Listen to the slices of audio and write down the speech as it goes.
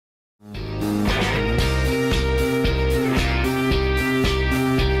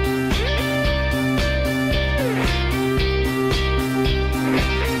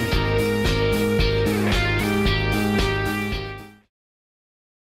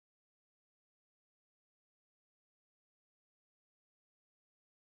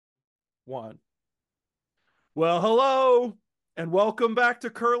One. Well, hello and welcome back to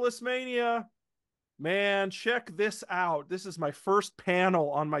Curlis Mania. Man, check this out. This is my first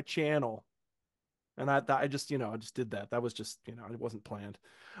panel on my channel. And I just, I just did that. That was just, it wasn't planned.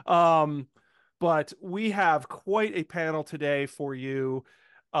 Um, but we have quite a panel today for you.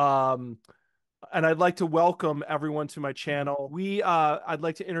 Um, and I'd like to welcome everyone to my channel. I'd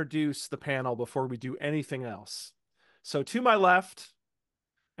like to introduce the panel before we do anything else. So to my left,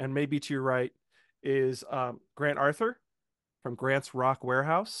 and maybe to your right, is Grant Arthur from Grant's Rock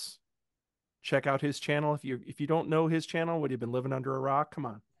Warehouse. Check out his channel. If you don't know his channel, what, you've been living under a rock? Come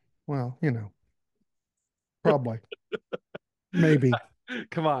on. Well, probably, maybe.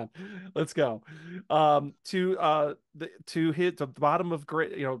 Come on. Let's go. To hit the bottom of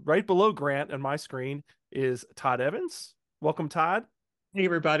Grant, right below Grant on my screen is Todd Evans. Welcome, Todd. Hey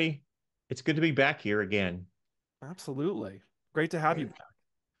everybody. It's good to be back here again. Absolutely. Great to have you back.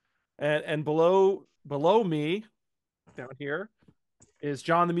 And below me down here is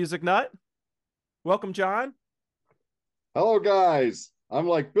John the Musicnut. Welcome, John. Hello, guys. I'm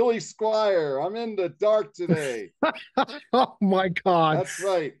like Billy Squire. I'm in the dark today. Oh my God. That's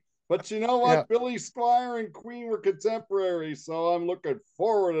right. But you know what? Yeah. Billy Squire and Queen were contemporaries, so I'm looking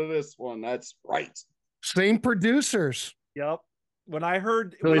forward to this one. That's right. Same producers. Yep. When I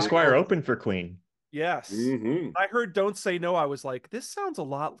heard Billy Squire opened for Queen. yes, I heard "Don't Say No," I was like, this sounds a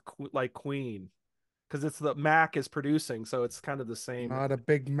lot like Queen, because it's the Mac is producing, so it's kind of the same. Not a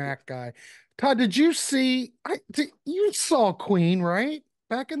big Mac guy. Todd, did you see? You saw Queen, right?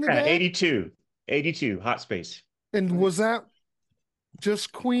 Back in the Yeah, day. 82, Hot Space. And was that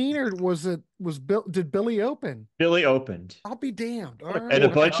just Queen, or was Bill? Did Billy open? Billy opened. I'll be damned. All And a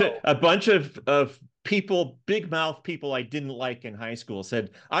right. bunch of people, big mouth people I didn't like in high school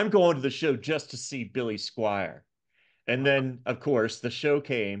said, "I'm going to the show just to see Billy Squire." And then, of course, the show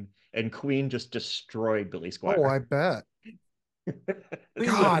came and Queen just destroyed Billy Squire. Oh, I bet.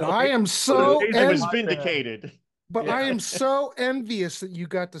 God, I am so I was vindicated. But I am so envious that you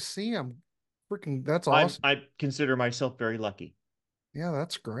got to see him. Freaking, that's awesome. I consider myself very lucky. Yeah,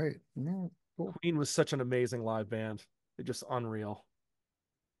 that's great. Yeah, cool. Queen was such an amazing live band. They're just unreal.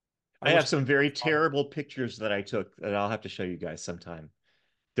 I have some very terrible pictures that I took that I'll have to show you guys sometime.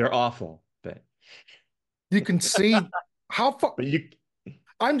 They're awful, but you can see how far. But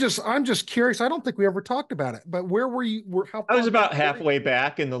I'm just curious. I don't think we ever talked about it. But where were you? How I was about halfway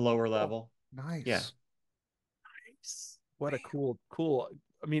back in the lower level. Nice. Yeah. Nice. What a cool.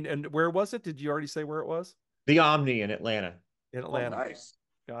 I mean, and where was it? Did you already say where it was? The Omni in Atlanta. In Atlanta. Oh, nice.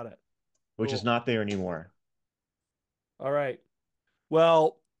 Got it. Which is not there anymore. All right.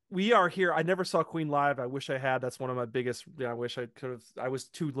 Well, we are here. I never saw Queen live. I wish I had. That's one of my biggest. I wish I could have. I was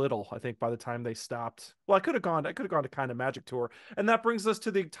too little, I think, by the time they stopped. Well, I could have gone to Kind of Magic Tour. And that brings us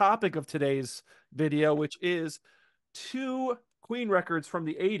to the topic of today's video, which is two Queen records from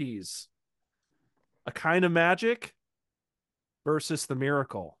the 80s. A Kind of Magic versus The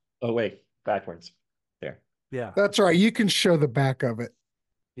Miracle. Oh, wait. Backwards. There. Yeah. That's right. You can show the back of it.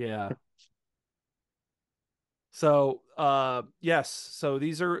 Yeah. So, yes. So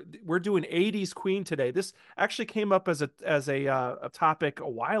we're doing 80s Queen today. This actually came up as a topic a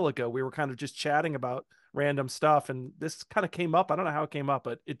while ago. We were kind of just chatting about random stuff, and this kind of came up. I don't know how it came up,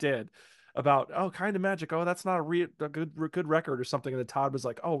 but it did, about, oh, Kind of Magic. Oh, that's not a good record or something. And then Todd was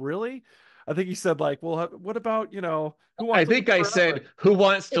like, oh, really? I think he said, like, well, what about, who wants I think I said, who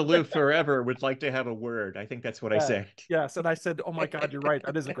wants to live forever would like to have a word. I think that's what I said. Yes. And I said, oh my God, you're right.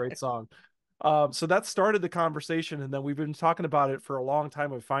 That is a great song. So that started the conversation, and then we've been talking about it for a long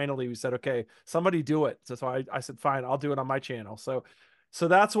time. And finally we said, okay, somebody do it. So I said, fine, I'll do it on my channel. So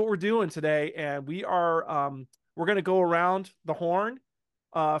that's what we're doing today. And we're going to go around the horn,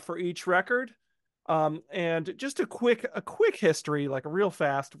 for each record. And just a quick history, like a real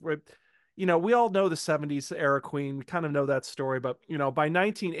fast, we all know the 70s era Queen. We kind of know that story, but by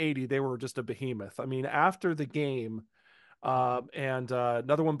 1980, they were just a behemoth. I mean, after the Game, and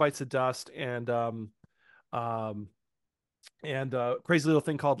Another One Bites the Dust, and Crazy Little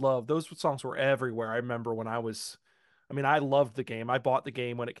Thing Called Love. Those songs were everywhere. I remember when I loved the Game. I bought the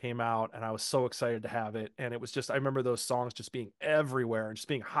Game when it came out, and I was so excited to have it. And it was just, I remember those songs just being everywhere and just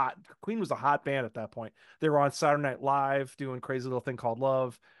being hot. Queen was a hot band at that point. They were on Saturday Night Live doing Crazy Little Thing Called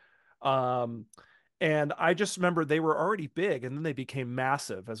Love. And I just remember they were already big, and then they became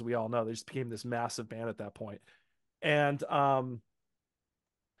massive, as we all know. They just became this massive band at that point. And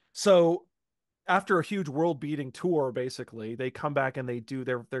so after a huge world-beating tour, basically, they come back and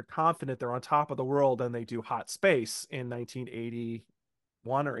they're confident they're on top of the world, and they do Hot Space in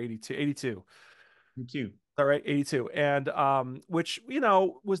 1981 or 82. 82. 82. All right, 82. And which,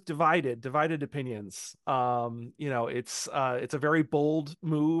 was divided opinions. It's a very bold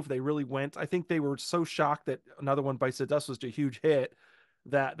move. They really went. I think they were so shocked that Another One Bites the Dust was a huge hit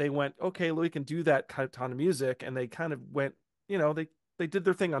that they went, okay, we can do that kind of music. And they kind of went, they did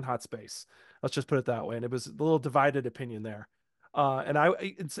their thing on Hot Space. Let's just put it that way. And it was a little divided opinion there.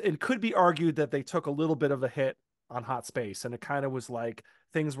 It could be argued that they took a little bit of a hit on Hot Space, and it kind of was like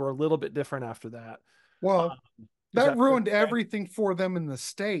things were a little bit different after that. Well, Is that that fair to ruined say? everything for them in the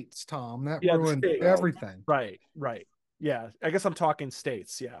States, Tom. That Yeah, the ruined States. everything. Right. Yeah, I guess I'm talking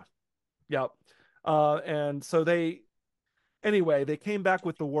States. Yeah. Yep. And so they came back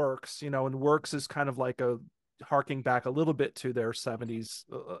with the Works, and Works is kind of like a harking back a little bit to their 70s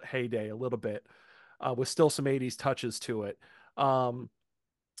heyday, a little bit, with still some 80s touches to it. Um,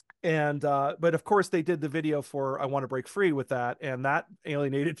 but of course they did the video for I Want to Break Free with that, and that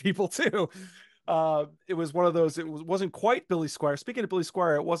alienated people too. It was one of those, wasn't quite Billy Squier. Speaking of Billy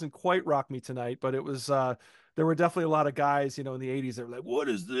Squier, it wasn't quite Rock Me Tonight, but it was there were definitely a lot of guys, in the 80s that were like, what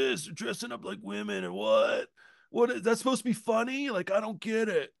is this? Dressing up like women and what is that supposed to be funny? Like, I don't get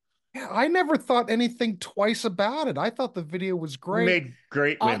it. Yeah, I never thought anything twice about it. I thought the video was great. Made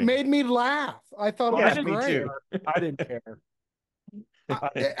great It women. made me laugh. I thought it I was Yeah, didn't me great. too. care. I didn't care.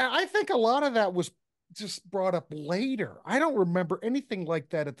 I think a lot of that was just brought up later. I don't remember anything like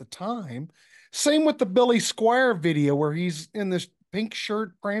that at the time. Same with the Billy Squire video where he's in this pink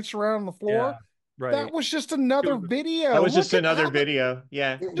shirt prancing around on the Yeah, floor. That right. was just another That video. was just Look at another how video.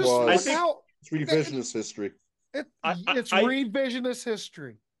 Yeah. It just I look was. think how It's revisionist history. it's I revisionist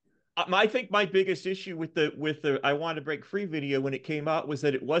history. I think my biggest issue with the I Want to Break Free video when it came out was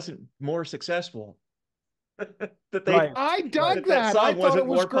that it wasn't more successful. that they Right. I Right. dug that that. I song thought wasn't it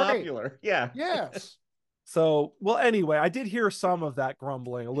was more great. popular. Yeah. Yes. So, well, anyway, I did hear some of that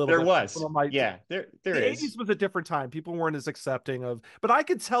grumbling a little There bit. was. Some of my Yeah, there The is. 80s was a different time. People weren't as accepting of, but I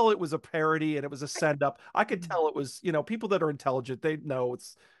could tell it was a parody and it was a send up. I could tell it was, people that are intelligent, they know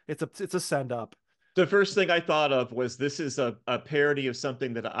it's a send up. The first thing I thought of was this is a parody of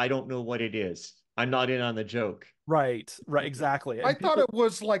something that I don't know what it is. I'm not in on the joke. Right, right, exactly. I And thought people, it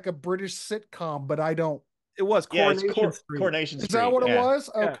was like a British sitcom, but I don't. it was Yeah, it's Coronation Street. Coronation Is that Street. what it Yeah. was?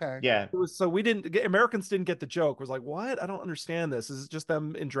 Yeah. Okay. Yeah. It was, so we didn't get, Americans didn't get the joke. It was like, what? I don't understand this. Is it just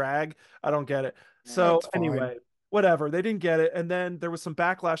them in drag? I don't get it. So That's fine. anyway, whatever. They didn't get it. And then there was some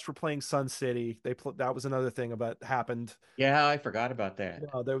backlash for playing Sun City. That was another thing about happened. Yeah, I forgot about that.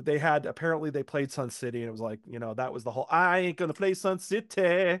 They had apparently they played Sun City and it was like, that was the whole I ain't gonna play Sun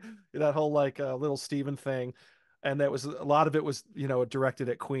City, that whole like little Steven thing. And that was a lot of it was, directed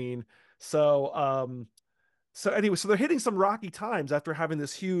at Queen. So anyway, so they're hitting some rocky times after having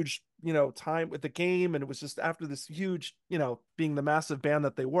this huge, time with the game. And it was just after this huge, being the massive band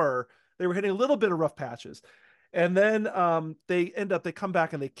that they were hitting a little bit of rough patches. And then they come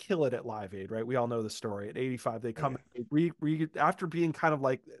back and they kill it at Live Aid, right? We all know the story. At 85, they come after being kind of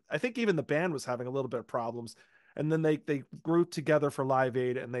like, I think even the band was having a little bit of problems. And then they group together for Live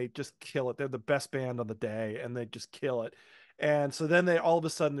Aid and they just kill it. They're the best band on the day and they just kill it. And so then they all of a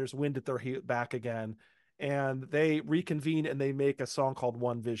sudden there's wind at their back again, and they reconvene and they make a song called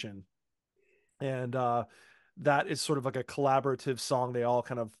One Vision. And that is sort of like a collaborative song. They all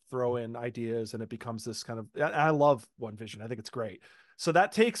kind of throw in ideas and it becomes this kind of, I love One Vision. I think it's great. So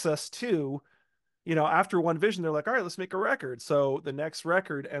that takes us to, after One Vision, they're like, all right, let's make a record. So the next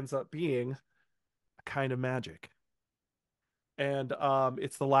record ends up being A Kind of Magic. And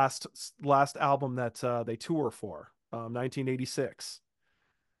it's the last album that they tour for, 1986.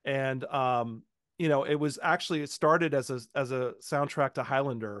 And it started as a soundtrack to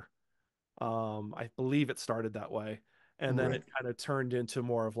Highlander. I believe it started that way, and then it kind of turned into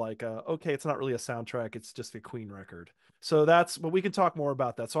more of like okay, it's not really a soundtrack, it's just a Queen record. So but we can talk more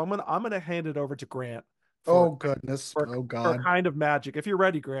about that. So I'm gonna hand it over to Grant for Oh goodness. for, Oh for God. Kind of Magic. If you're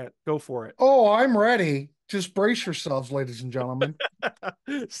ready, Grant, go for it. Oh, I'm ready. Just brace yourselves, ladies and gentlemen.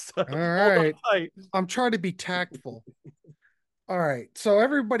 So, All hold on right. tight. I'm trying to be tactful. All right. So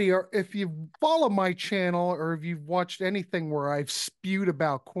everybody, if you follow my channel or if you've watched anything where I've spewed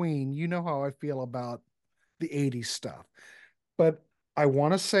about Queen, you know how I feel about the 80s stuff. But I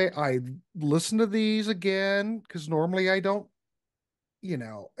want to say I listen to these again because normally I don't,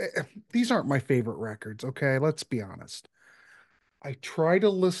 these aren't my favorite records. Okay. Let's be honest. I try to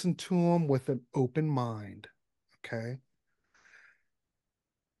listen to them with an open mind. Okay.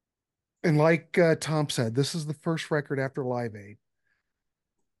 And like Tom said, this is the first record after Live Aid.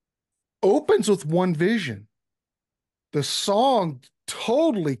 Opens with One Vision. The song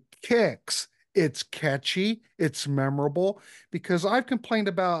totally kicks. It's catchy. It's memorable because I've complained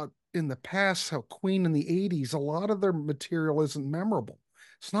about in the past how Queen in the 80s, a lot of their material isn't memorable.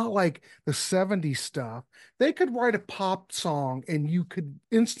 It's not like the 70s stuff. They could write a pop song and you could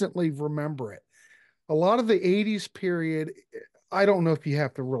instantly remember it. A lot of the 80s period, I don't know if you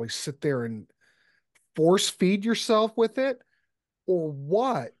have to really sit there and force feed yourself with it or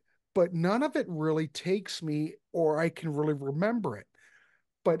what, but none of it really takes me or I can really remember it.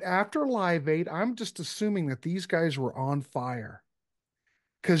 But after Live Aid, I'm just assuming that these guys were on fire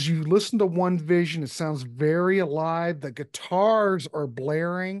because you listen to One Vision, it sounds very alive. The guitars are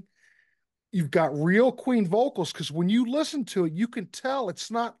blaring. You've got real Queen vocals because when you listen to it, you can tell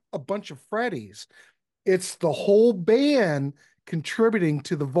it's not a bunch of Freddies. It's the whole band contributing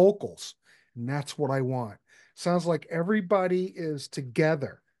to the vocals. And that's what I want. Sounds like everybody is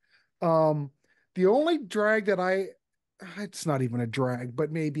together. Um, the only drag that it's not even a drag,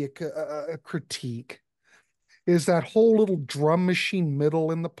 but maybe a critique is that whole little drum machine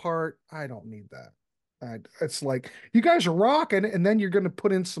middle in the part. I don't need that. It's like you guys are rocking, and then you're going to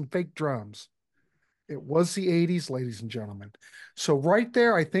put in some fake drums. It was the 80s, ladies and gentlemen. So right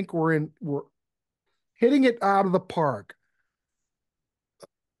there, I think we're hitting it out of the park.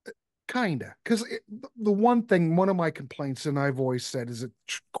 Kinda, because the one of my complaints, and I've always said, is that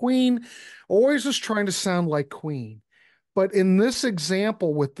Queen always is trying to sound like Queen. But in this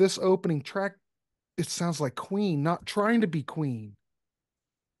example, with this opening track, it sounds like Queen, not trying to be Queen.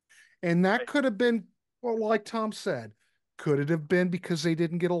 And that could have been, well, like Tom said, could it have been because they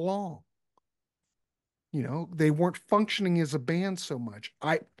didn't get along? You know, they weren't functioning as a band so much.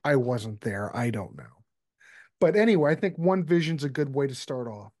 I wasn't there. I don't know. But anyway, I think One Vision's a good way to start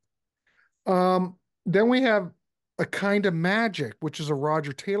off. Then we have A Kind of Magic, which is a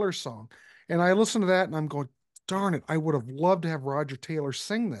Roger Taylor song. And I listen to that and I'm going, darn it, I would have loved to have Roger Taylor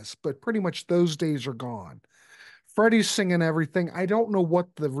sing this, but pretty much those days are gone. Freddie's singing everything. I don't know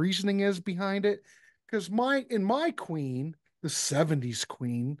what the reasoning is behind it. Because in my Queen, the 70s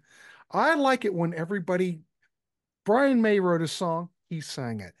Queen, I like it when Brian May wrote a song, he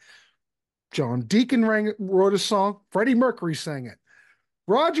sang it. John Deacon wrote a song, Freddie Mercury sang it.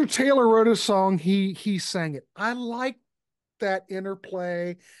 Roger Taylor wrote a song, he sang it. I like that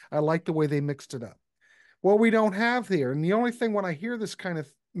interplay. I like the way they mixed it up. Well, we don't have here. And the only thing when I hear this kind of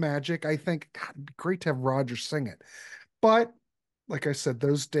magic, I think, God, it'd be great to have Roger sing it. But like I said,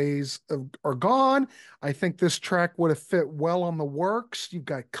 those days are gone. I think this track would have fit well on the works. You've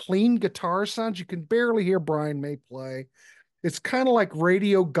got clean guitar sounds. You can barely hear Brian May play. It's kind of like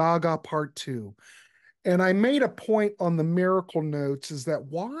Radio Gaga Part 2. And I made a point on the Miracle Notes is that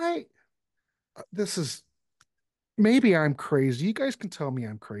why this is maybe I'm crazy. You guys can tell me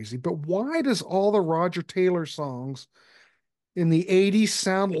I'm crazy, but why does all the Roger Taylor songs in the 80s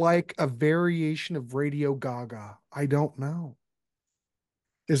sound like a variation of Radio Gaga? I don't know.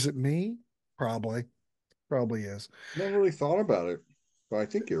 Is it me? Probably. Probably is. Never really thought about it, but I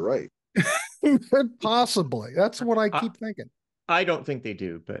think you're right. Possibly. That's what I keep thinking. I don't think they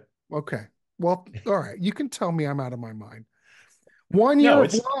do, but Okay. Well, all right. You can tell me I'm out of my mind. 1 year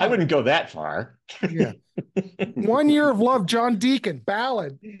of I love. wouldn't go that far. Yeah. 1 Year of Love, John Deacon,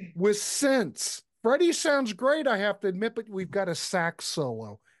 ballad with synths. Freddie sounds great, I have to admit, but we've got a sax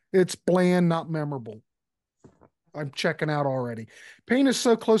solo. It's bland, not memorable. I'm checking out already. Pain is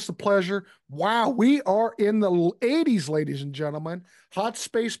so close to pleasure. Wow, we are in the 80s, ladies and gentlemen. Hot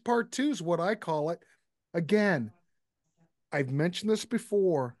Space Part 2 is what I call it. Again, I've mentioned this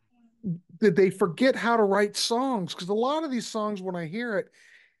before. Did they forget how to write songs? Because a lot of these songs, when I hear it,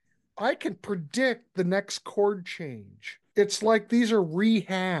 I can predict the next chord change. It's like these are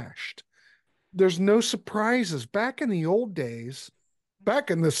rehashed. There's no surprises. Back in the old days,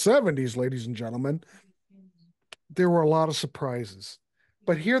 back in the 70s, ladies and gentlemen, there were a lot of surprises.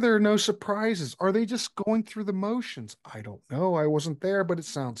 But here there are no surprises. Are they just going through the motions? I don't know. I wasn't there, but it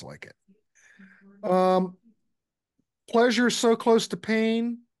sounds like it. Pleasure is so close to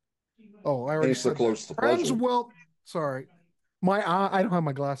pain. Oh, I already Pain's so said close that. to Friends pleasure. will, sorry. I don't have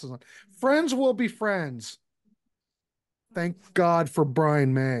my glasses on. Friends will be friends. Thank God for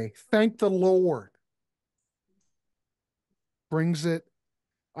Brian May. Thank the Lord. Brings it.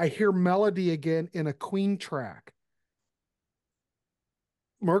 I hear melody again in a Queen track.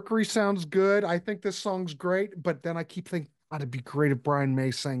 Mercury sounds good. I think this song's great, but then I keep thinking, it'd be great if Brian May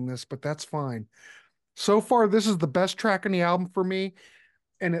sang this, but that's fine. So far, this is the best track on the album for me.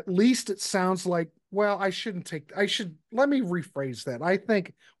 And at least it sounds like, well, let me rephrase that. I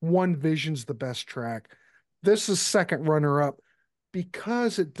think One Vision's the best track. This is second runner up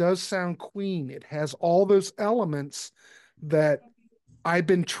because it does sound Queen. It has all those elements that I've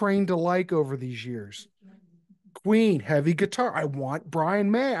been trained to like over these years. Queen, heavy guitar. I want Brian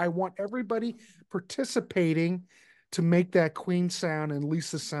May. I want everybody participating to make that Queen sound, and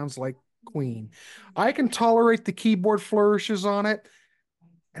Lisa sounds like Queen. I can tolerate the keyboard flourishes on it,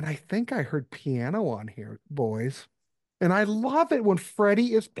 and I think I heard piano on here, boys. And I love it when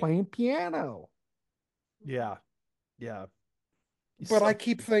Freddie is playing piano. Yeah. Yeah. But I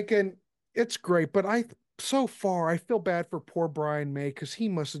keep thinking it's great, but so far I feel bad for poor Brian May because he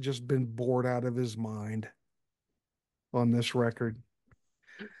must have just been bored out of his mind on this record.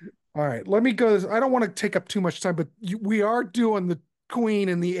 All right, let me go. I don't want to take up too much time, but we are doing the Queen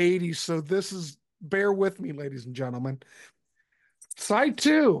in the 80s. So this is, bear with me, ladies and gentlemen. Side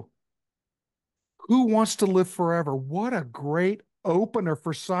 2, Who Wants to Live Forever? What a great opener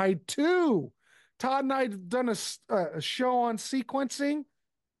for side 2. Todd and I have done a show on sequencing.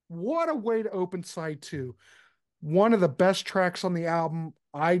 What a way to open side 2. One of the best tracks on the album.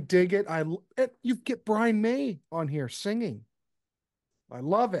 I dig it. You get Brian May on here singing. I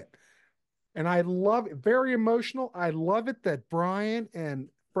love it. And I love it. Very emotional. I love it that Brian and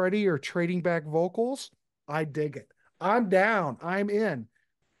Freddie are trading back vocals. I dig it. I'm down. I'm in.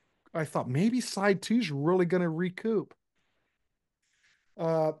 I thought maybe side 2's really going to recoup.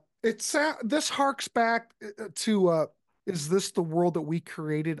 This harks back to Is This the World That We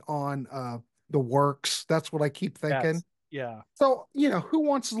Created on The Works? That's what I keep thinking. Yes. Yeah. So, Who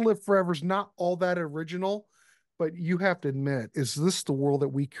Wants to Live Forever is not all that original, but you have to admit, is this the world that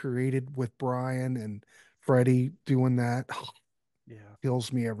we created with Brian and Freddie doing that? Yeah.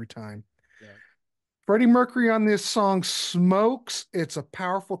 Kills me every time. Yeah. Freddie Mercury on this song smokes. It's a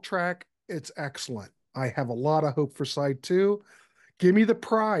powerful track. It's excellent. I have a lot of hope for side 2. Give me the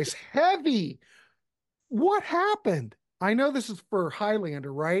prize. Heavy. What happened? I know this is for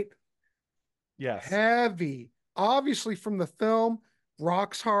Highlander, right? Yes. Heavy. Obviously from the film,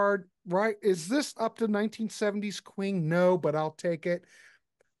 rocks hard, right? Is this up to 1970s Queen? No, but I'll take it.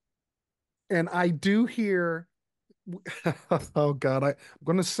 And I do hear, oh God, I'm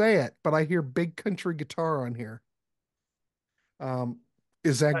going to say it, but I hear big country guitar on here.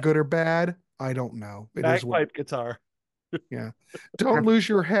 Is that good or bad? I don't know. It is what, Bagpipe guitar. yeah. Don't Lose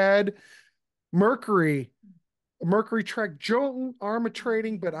Your Head. Mercury track, Joan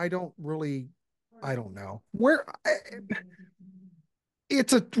arbitrating, but I don't know.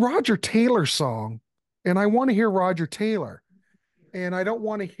 It's a Roger Taylor song, and I want to hear Roger Taylor, and I don't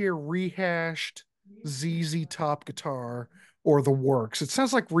want to hear rehashed ZZ Top guitar or the Works. It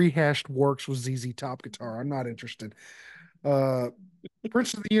sounds like rehashed Works with ZZ Top guitar. I'm not interested.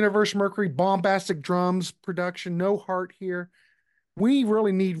 Prince of the Universe, Mercury, bombastic drums, production, no heart here. We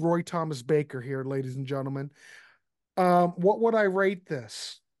really need Roy Thomas Baker here, ladies and gentlemen. What would I rate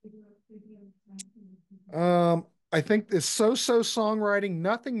this? I think this so-so songwriting,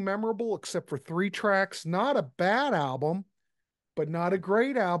 nothing memorable except for 3 tracks. Not a bad album, but not a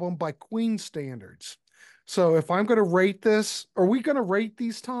great album by Queen standards. So if I'm going to rate this, are we going to rate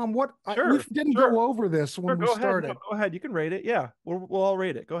these, Tom? Sure, we didn't go over this when we started. No, go ahead. You can rate it. Yeah, we'll all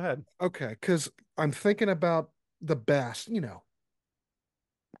rate it. Go ahead. Okay, because I'm thinking about the best,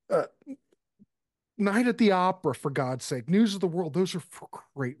 Night at the Opera, for God's sake, News of the World. Those are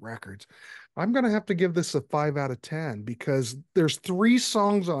great records. I'm going to have to give this a 5 out of 10 because there's 3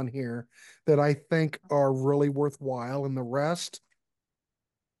 songs on here that I think are really worthwhile. And the rest,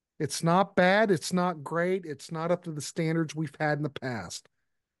 it's not bad. It's not great. It's not up to the standards we've had in the past.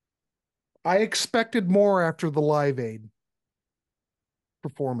 I expected more after the Live Aid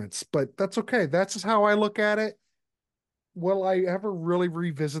performance, but that's okay. That's how I look at it. Will I ever really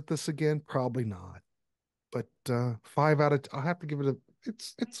revisit this again? Probably not. But 5 out of I'll have to give it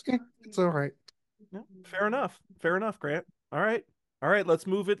it's all right. Yeah, fair enough, Grant. All right, let's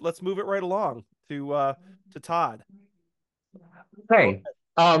move it right along to Todd. Hey,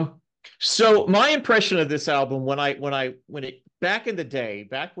 so my impression of this album when it back in the day,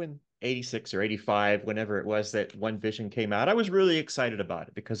 back when 86 or 85, whenever it was that One Vision came out, I was really excited about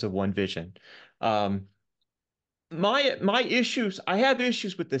it because of One Vision. My issues, I have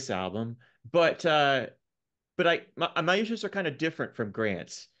issues with this album, but my issues are kind of different from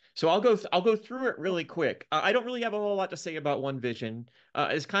Grant's. So I'll go through it really quick. I don't really have a whole lot to say about One Vision.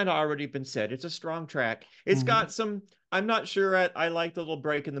 It's kind of already been said. It's a strong track. It's got some. I'm not sure I like the little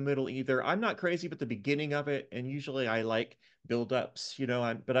break in the middle either. I'm not crazy with the beginning of it, and usually I like build-ups,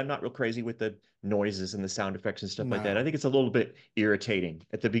 but I'm not real crazy with the noises and the sound effects and stuff like that. I think it's a little bit irritating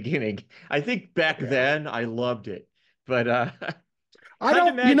at the beginning. I think back then I loved it, but I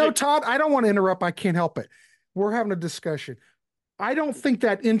don't, Todd, I don't want to interrupt. I can't help it. We're having a discussion. I don't think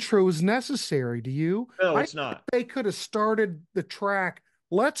that intro is necessary. Do you? No, it's not. They could have started the track.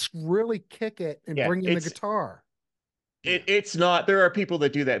 Let's really kick it and bring in the guitar. It's not. There are people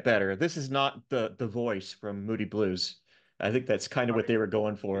that do that better. This is not the voice from Moody Blues. I think that's kind of what they were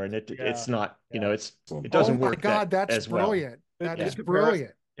going for, and Yeah. it's not. You know, it Oh doesn't my work God, that that's as well. brilliant. Good That is comparison.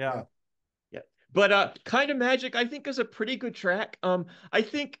 brilliant. Yeah. Yeah. But Kind of Magic, I think, is a pretty good track. I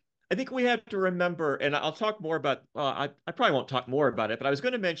think I think we have to remember, and I'll talk more about. I probably won't talk more about it, but I was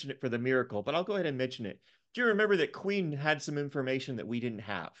going to mention it for the Miracle, but I'll go ahead and mention it. Do you remember that Queen had some information that we didn't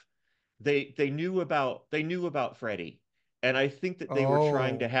have? They knew about Freddie, and I think that they were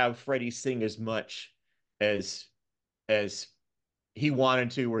trying to Oh, have Freddie sing as much as as he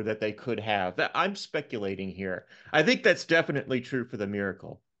wanted to, or that they could have. That I'm speculating here. I think that's definitely true for the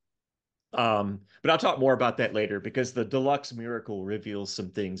Miracle. But I'll talk more about that later because the deluxe Miracle reveals some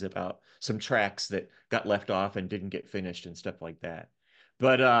things about some tracks that got left off and didn't get finished and stuff like that.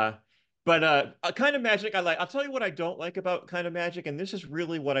 But uh Kind of Magic I like. I'll tell you what I don't like about Kind of Magic, and this is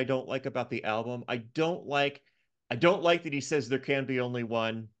really what I don't like about the album. I don't like that he says there can be only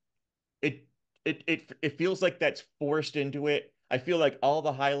one. It feels like that's forced into it. I feel like all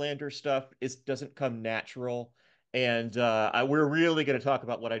the Highlander stuff is doesn't come natural. And we're really going to talk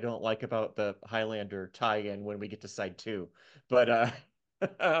about what I don't like about the Highlander tie-in when we get to side two. But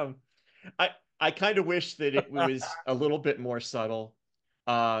um, I I kind of wish that it was a little bit more subtle.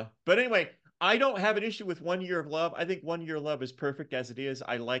 But anyway, I don't have an issue with 1 Year of Love. I think 1 Year of Love is perfect as it is.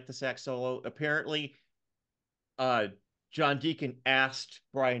 I like the sax solo. Apparently, uh, John Deacon asked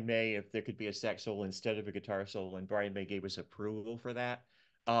Brian May if there could be a sax solo instead of a guitar solo, and Brian May gave us approval for that.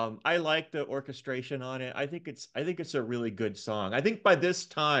 I like the orchestration on it. I think it's a really good song. I think by this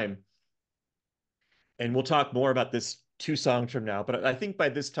time, and we'll talk more about this 2 songs from now, but I think by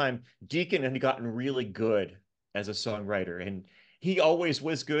this time Deacon had gotten really good as a songwriter, and he always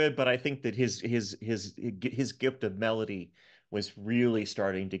was good, but I think that his gift of melody was really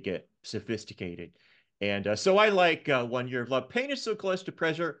starting to get sophisticated. And so I like 1 Year of Love. Pain is so close to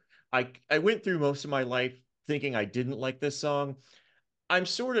pleasure. I went through most of my life thinking I didn't like this song. I'm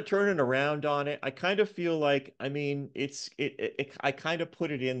sort of turning around on it. I kind of feel like, I mean, I kind of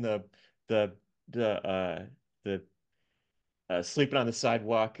put it in the the the sleeping on the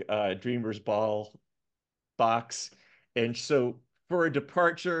sidewalk dreamers ball box. And so for a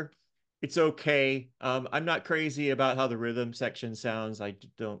departure, it's okay. I'm not crazy about how the rhythm section sounds. I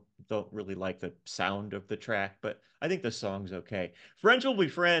don't really like the sound of the track, but I think the song's okay. Friends Will Be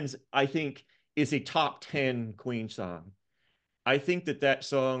Friends, I think, is a top 10 Queen song. I think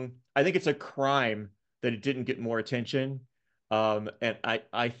it's a crime that it didn't get more attention. And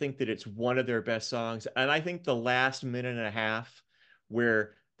I think that it's one of their best songs. And I think the last minute and a half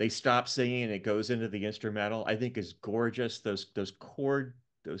where they stop singing and it goes into the instrumental, I think is gorgeous. Those chord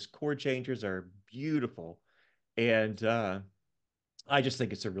changes are beautiful. And I just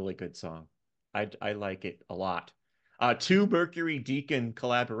think it's a really good song. I like it a lot. 2 Mercury Deacon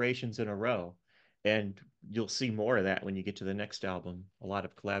collaborations in a row, and you'll see more of that when you get to the next album. A lot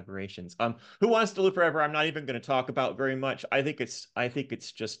of collaborations. Who Wants to Live Forever? I'm not even going to talk about very much. I think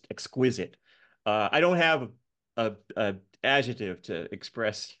it's just exquisite. I don't have a adjective to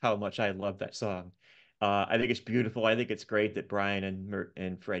express how much I love that song. I think it's beautiful. I think it's great that Brian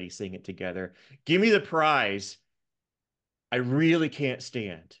and Freddie sing it together. Give Me the Prize. I really can't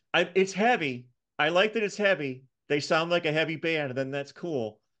stand. It's heavy. I like that it's heavy. They sound like a heavy band, and then that's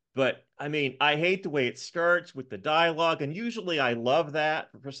cool. But I mean, I hate the way it starts with the dialogue, and usually I love that.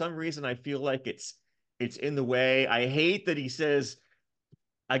 For some reason, I feel like it's in the way. I hate that he says,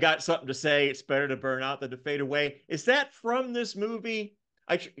 "I got something to say. It's better to burn out than to fade away." Is that from this movie?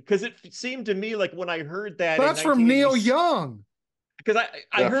 Because it seemed to me like when I heard that in that's from Neil 1980, Young. because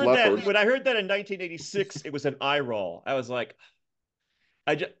I Def heard that Leppard. when I heard that in 1986, it was an eye roll. I was like,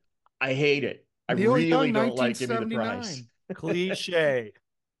 I just I hate it. I Neil really Young, don't like Give Me the Prize. 1979. Cliche.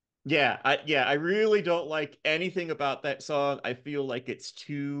 Yeah, I really don't like anything about that song. I feel like it's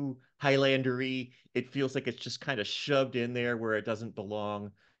too Highlandery. It feels like it's just kind of shoved in there where it doesn't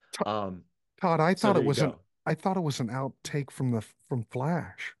belong. Um, Todd, so there you go. I thought it was an outtake from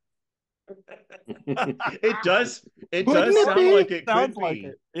Flash. It does it Couldn't does it sound be? like it Sounds could like be.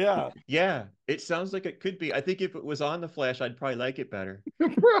 it. Yeah. Yeah, it sounds like it could be. I think if it was on the Flash, I'd probably like it better.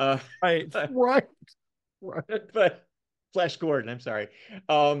 Uh, Right. Right. Right. but Flash Gordon, I'm sorry.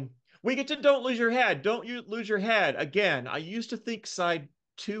 Um, we get to Don't Lose Your Head. Don't You Lose Your Head. Again, I used to think side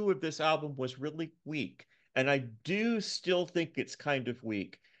two of this album was really weak, and I do still think it's kind of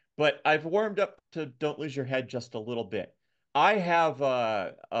weak, but I've warmed up to Don't Lose Your Head just a little bit. I have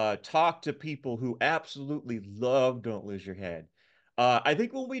talked to people who absolutely love Don't Lose Your Head. I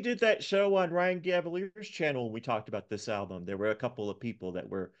think when we did that show on Ryan Gavalier's channel, we talked about this album. There were a couple of people that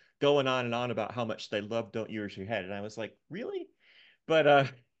were going on and on about how much they love Don't Use Your Head. And I was like, really?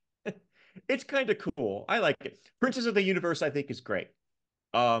 But it's kind of cool. I like it. Princess of the Universe, I think, is great.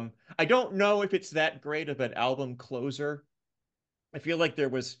 I don't know if it's that great of an album closer. I feel like there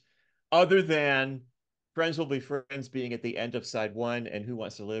was, other than Friends Will Be Friends being at the end of side one and Who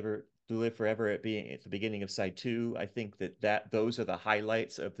Wants to Live Forever at being at the beginning of side two, I think that those are the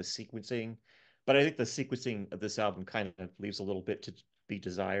highlights of the sequencing. But I think the sequencing of this album kind of leaves a little bit to be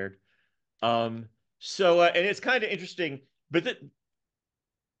desired. Um, and it's kind of interesting, but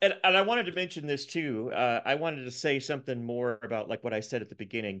and I wanted to mention this too. I wanted to say something more about like what I said at the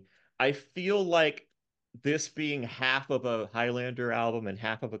beginning. I feel like this being half of a Highlander album and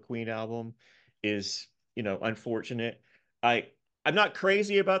half of a Queen album is, unfortunate. I I'm not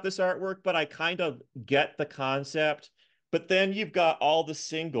crazy about this artwork, but I kind of get the concept. But then you've got all the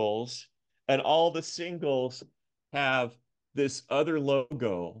singles, and all the singles have this other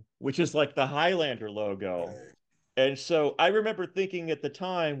logo, which is like the Highlander logo. And so I remember thinking at the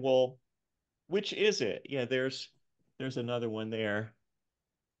time, well, which is it? Yeah, there's another one there.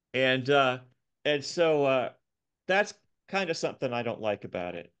 And that's kind of something I don't like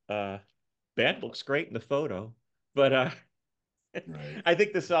about it. Band looks great in the photo, but Right. I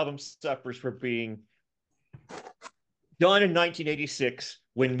think this album suffers for being done in 1986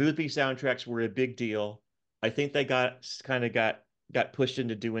 when movie soundtracks were a big deal. I think they got pushed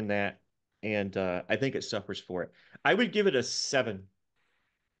into doing that, and I think it suffers for it. I would give it a 7.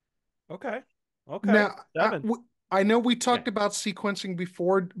 Okay. Okay. Now, 7. I know we Yeah. talked about sequencing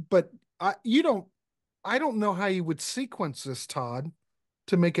before, but I don't know how you would sequence this, Todd,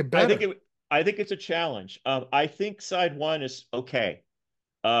 to make it I think better. I think it's a challenge. I think side one is okay.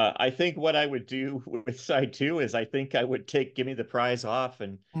 I think what I would do with side two is I think I would take Give Me the Prize off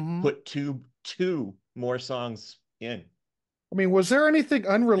and Mhm. put two more songs in, I mean, was there anything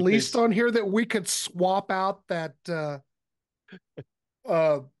unreleased because on here that we could swap out that uh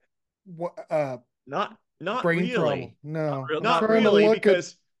not brain problem? really. No. I'm Not trying to really, look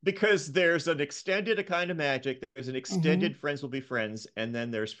at because there's an extended A Kind of Magic, there's an Mhm. extended Friends Will Be Friends, and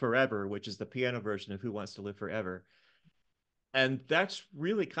then there's Forever, which is the piano version of Who Wants to Live Forever. And that's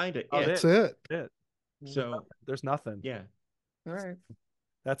really kind of That's it. That's it. it. That's it. So There's nothing. yeah. All right.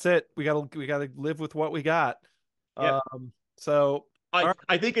 That's it. We gotta live with what we got. Yep. So all right.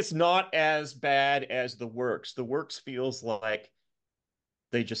 I think it's not as bad as the works. The works feels like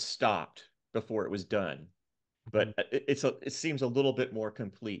they just stopped before it was done, but it seems a little bit more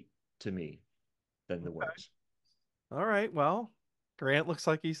complete to me than the Okay. works. All right. Well, Grant looks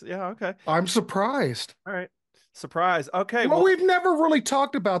like he's yeah, okay. I'm surprised. All right. Surprise. Okay, Well, well, we've never really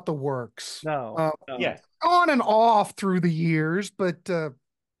talked about the works. no. No. Yeah, On and off through the years, but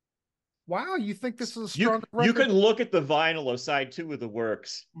wow, you think this is a stronger you record? can look at the vinyl of side two of the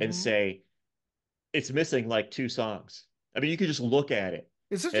works and Mhm. say it's missing like 2 songs. I mean, you can just look at it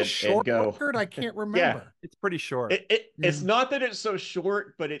Is this a and short go, record? I can't yeah. remember. It's pretty short. It's Yeah. not that it's so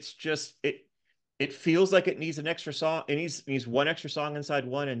short, but it's just it feels like it needs an extra song. It needs one extra song inside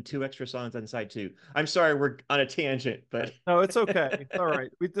one and two extra songs inside two. I'm sorry, we're on a tangent, but No, it's okay. It's all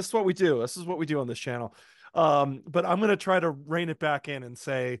right. This is what we do. This is what we do on this channel. But I'm gonna try to rein it back in and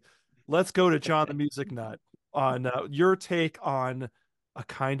say, let's go to John the Music Nut on your take on A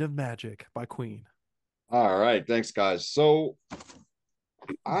Kind of Magic by Queen. All right. Thanks, guys. So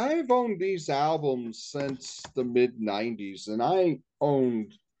I've owned these albums since the mid 90s, and I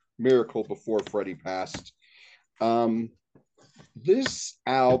owned Miracle before Freddie passed. Um, this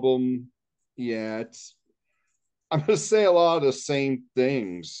album, yeah, I'm going to say a lot of the same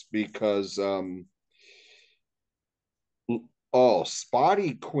things because,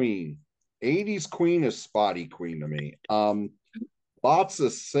 Spotty Queen. 80's Queen is Spotty Queen to me. Lots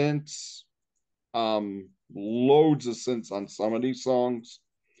of synths, loads of synths on some of these songs.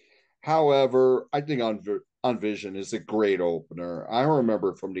 However, I think on Vision is a great opener. I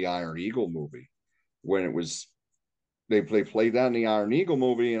remember from the Iron Eagle movie when it was they played that in the Iron Eagle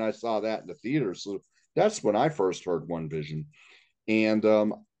movie, and I saw that in the theater. So that's when I first heard One Vision, and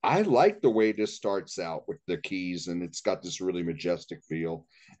I like the way this starts out with the keys, and it's got this really majestic feel,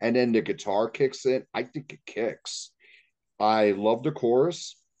 and then the guitar kicks in. I think it kicks. I love the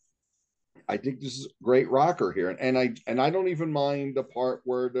chorus. I think this is a great rocker here, and I don't even mind the part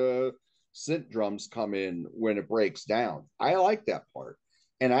where the synth drums come in when it breaks down. I like that part,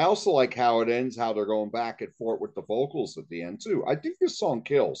 and I also like how it ends, how they're going back and forth with the vocals at the end too. I think this song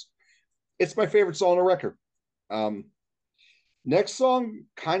kills. It's my favorite song on the record. Um, Next song,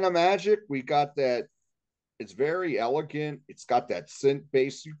 kind of magic. We got that. It's very elegant. It's got that synth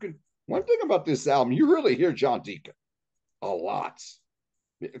bass. You can. One thing about this album, you really hear John Deacon a lot.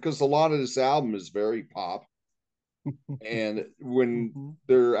 because a lot of this album is very pop. And when Mhm.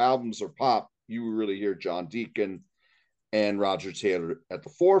 their albums are pop, you really hear John Deacon and Roger Taylor at the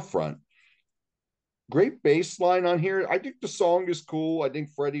forefront. Great bass line on here. I think the song is cool. I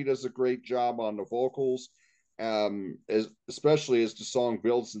think Freddie does a great job on the vocals, especially as the song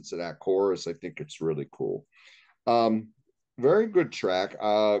builds into that chorus. I think it's really cool. Um, Very good track.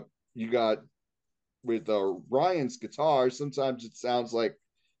 You got with Ryan's guitar. Sometimes it sounds like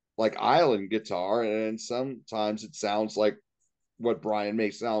island guitar, and sometimes it sounds like what Brian May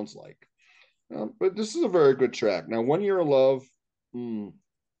sounds like. But this is a very good track. Now, 1 Year of Love,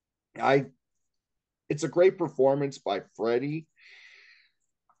 I it's a great performance by Freddie.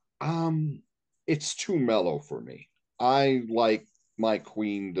 Um, it's too mellow for me. I like my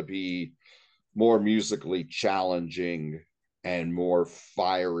Queen to be more musically challenging and more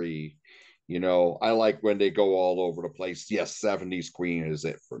fiery. I like when they go all over the place. Yes, 70s Queen is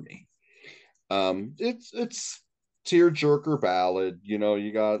it for me. It's tearjerker ballad.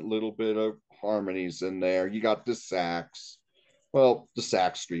 You got a little bit of harmonies in there. You got the sax. Well, the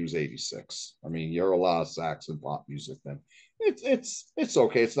sax stream's 86. I mean, you're a lot of sax in pop music then. It's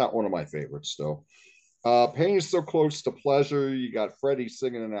okay. It's not one of my favorites though. Pain is so close to pleasure. You got Freddie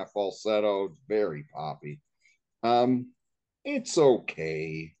singing in that falsetto. It's very poppy. Um, it's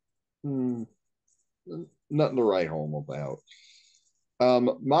okay. Hmm, Nothing to write home about.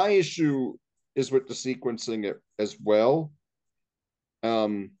 My issue is with the sequencing as well.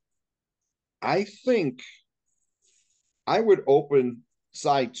 Um, I think I would open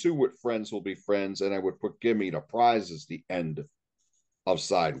side two with Friends Will Be Friends, and I would put Gimme the Prize as the end of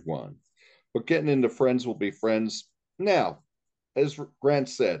side one. But getting into Friends Will Be Friends. Now, as Grant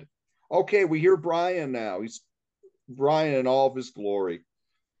said, okay, we hear Brian now. He's Brian in all of his glory.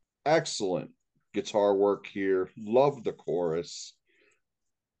 Excellent guitar work here. Love the chorus.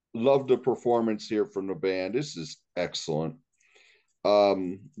 Love the performance here from the band. This is excellent.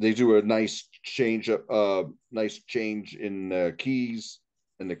 They do a nice change in keys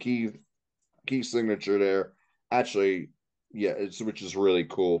and the key signature there. Actually, yeah, which is really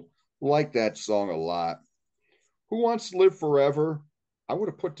cool. Like that song a lot. Who Wants to Live Forever? I would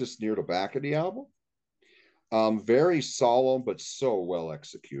have put this near the back of the album. Very solemn, but so well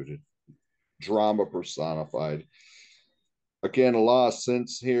executed. Drama personified. Again, a lot of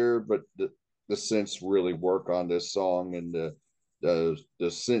synths here, but the synths really work on this song, and the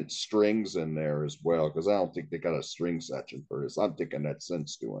synth strings in there as well, because I don't think they got a string section for this. I'm thinking that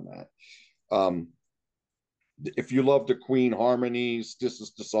synth's doing that. Um, if you love the Queen harmonies, this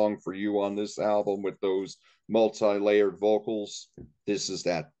is the song for you on this album with those multi-layered vocals. This is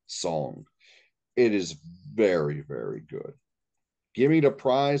that song. It is very, very good. Give Me the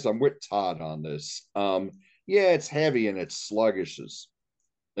Prize. I'm with Todd on this. Yeah, it's heavy and it's sluggish.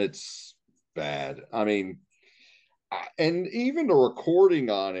 It's bad. I mean, and even the recording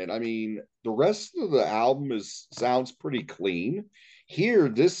on it. I mean, the rest of the album sounds pretty clean. Here,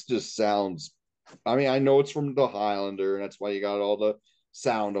 this just sounds. I mean, I know it's from the Highlander, and that's why you got all the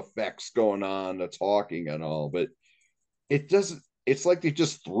sound effects going on, the talking and all, but it doesn't. It's like they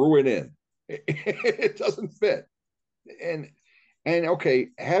just threw it in. It doesn't fit. And okay,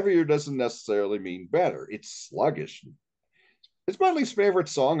 heavier doesn't necessarily mean better. It's sluggish. It's my least favorite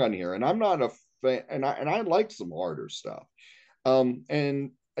song on here, and I'm not a fan, and I like some harder stuff.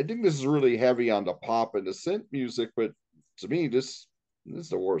 And I think this is really heavy on the pop and the synth music, but to me, this is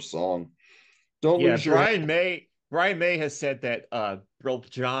the worst song. Don't Yeah, lose your head. Brian May has said that both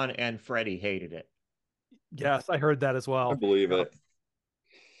John and Freddie hated it. Yes, I heard that as I well. believe Yep. it.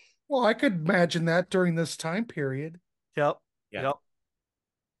 Well, I could imagine that during this time period. Yep. Yeah. Yep.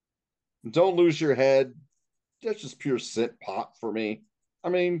 Don't lose your head. That's just pure synth pop for me. I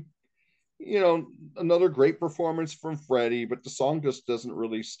mean, another great performance from Freddie, but the song just doesn't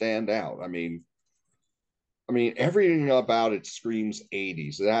really stand out. I mean, everything about it screams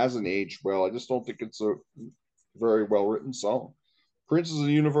 80s. It hasn't aged well. I just don't think it's a very well written song. Princes of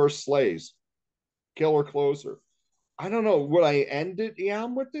the Universe slays. Killer closer. I don't know. Would I end it,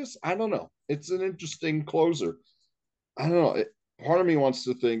 with this? I don't know. It's an interesting closer. I don't know. Part of me wants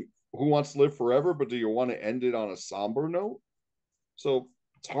to think, who wants to live forever? But do you want to end it on a somber note? So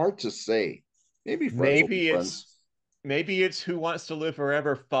it's hard to say. Maybe friends will be Maybe friends. it's maybe it's Who Wants to Live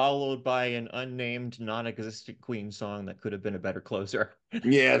Forever followed by an unnamed non-existent Queen song that could have been a better closer.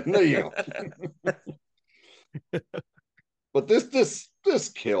 Yeah, there you go. But this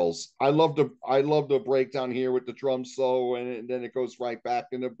kills. I love the breakdown here with the drum solo, and then it goes right back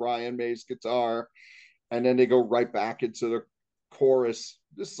into Brian May's guitar, and then they go right back into the chorus.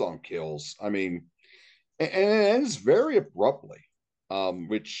 This song kills. I mean, and it ends very abruptly.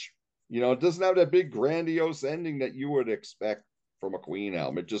 which it doesn't have that big grandiose ending that you would expect from a Queen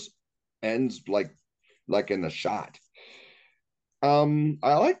album. It just ends like in the shot. I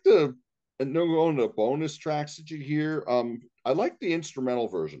like the and no going to bonus tracks that you hear. I like the instrumental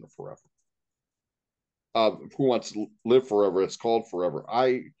version of Forever. Who Wants to Live Forever? It's called Forever.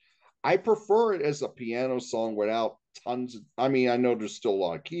 I prefer it as a piano song without tons of, I mean, I know there's still a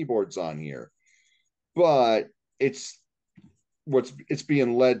lot of keyboards on here, but it's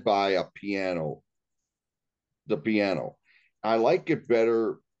being led by a piano, the piano. I like it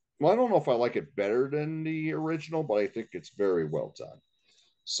better. Well, I don't know if I like it better than the original, but I think it's very well done.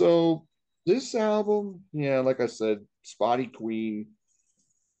 So this album, yeah, like I said, Spotty Queen.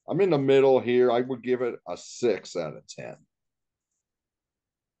 I'm in the middle here. I would give it a 6 out of 10.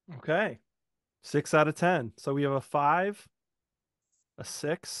 Okay. 6 out of 10. So we have a 5, a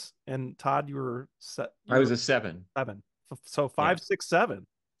 6, and Todd, you were set. I was a 7. 7. So 5, Yeah. 6, 7.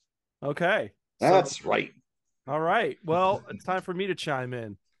 Okay. That's right. All right. Well, it's time for me to chime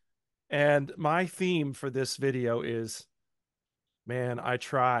in. And my theme for this video is, man, I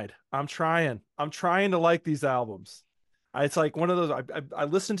tried. I'm trying. I'm trying to like these albums. It's like one of those. I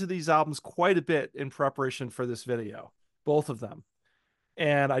listened to these albums quite a bit in preparation for this video, both of them,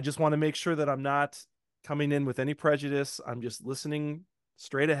 and I just want to make sure that I'm not coming in with any prejudice. I'm just listening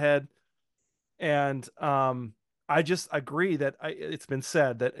straight ahead, and I just agree that it's been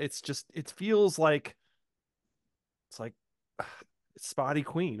said that it feels like it's like it's spotty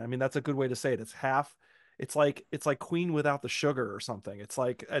Queen. I mean, that's a good way to say it. It's like Queen without the sugar or something. It's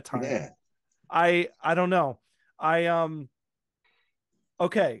like at times. Yeah. I don't know. I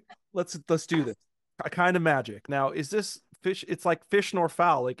okay, let's do this. A Kind of Magic. Now, is this fish? It's like Fish Nor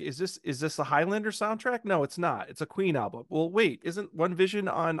Fowl. Like, is this a Highlander soundtrack? No, it's not. It's a Queen album. Well, wait, isn't One Vision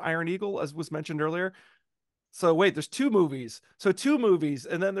on Iron Eagle, as was mentioned earlier? So wait, there's two movies. So two movies,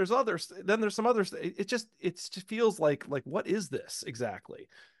 and then there's others. Then there's some others. It just feels like what is this exactly? It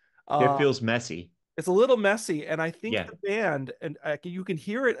Uh, feels messy. it's a little messy, and I think Yeah. the band, and you can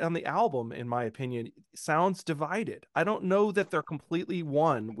hear it on the album, in my opinion, sounds divided. I don't know that they're completely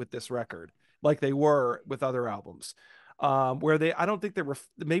one with this record like they were with other albums. Where I don't think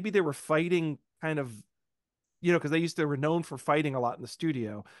maybe they were fighting kind of, because they were known for fighting a lot in the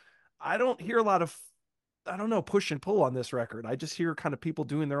studio. I don't hear a lot of, I don't know, push and pull on this record. I just hear kind of people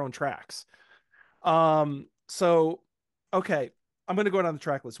doing their own tracks. So okay, I'm gonna go down the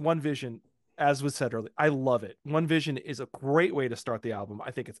track list. One Vision, as was said earlier, I love it. One Vision is a great way to start the album.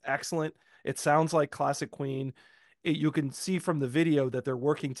 I think it's excellent. It sounds like classic Queen. You can see from the video that they're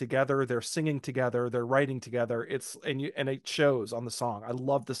working together, they're singing together, they're writing together. And it shows on the song. I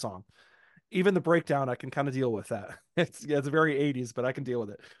love the song. Even the breakdown, I can kind of deal with that. It's very 80s, but I can deal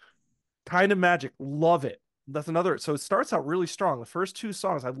with it. Kind of Magic, love it. That's another. So it starts out really strong. The first two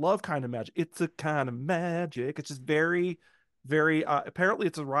songs, I love Kind of Magic. It's a kind of magic. It's just very, very. Apparently,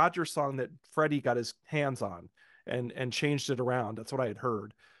 it's a Roger song that Freddie got his hands on and changed it around. That's what I had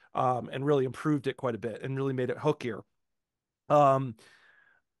heard, and really improved it quite a bit and really made it hookier. Um,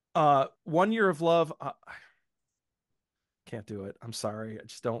 1 Year of Love. Can't do it. I'm sorry. I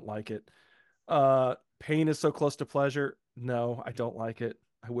just don't like it. Pain is So Close to Pleasure. No, I don't like it.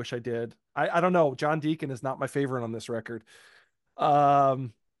 I wish I did. I don't know. John Deacon is not my favorite on this record.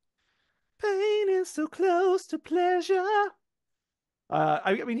 Um, Pain is so close to pleasure.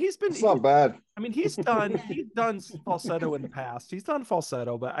 I mean, It's not bad. I mean, he's done falsetto in the past. He's done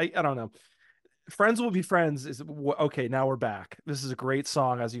falsetto, but I don't know. Friends Will Be Friends is okay. Now we're back. This is a great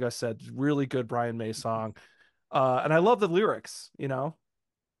song, as you guys said. Really good Brian May song. And I love the lyrics.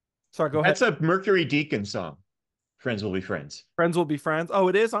 Sorry, go ahead. That's a Mercury Deacon song. Friends Will Be Friends. Friends Will Be Friends. Oh,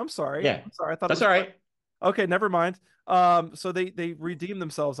 it is. I'm sorry. Yeah. I'm sorry. I thought That's it was all right. Okay, never mind. So they redeemed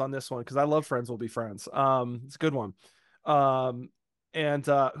themselves on this one because I love Friends Will Be Friends. It's a good one. And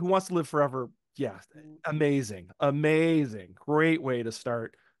Who Wants to Live Forever? Yeah, amazing, amazing, great way to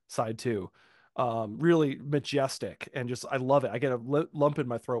start side two. Really majestic and just I love it. I get a lump in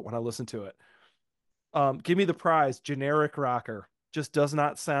my throat when I listen to it. Give Me the Prize, generic rocker, just does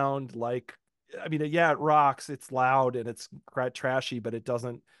not sound like. I mean, yeah, it rocks. It's loud and it's trashy, but it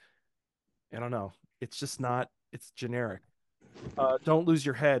doesn't. I don't know. It's just not. It's generic. Don't Lose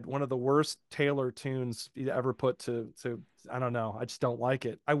Your Head, one of the worst Taylor tunes you ever put to. I don't know. I just don't like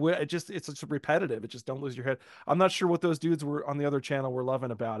it. It's just repetitive. It just Don't Lose Your Head. I'm not sure what those dudes were on the other channel were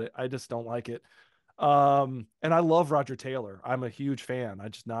loving about it. I just don't like it. And I love Roger Taylor. I'm a huge fan.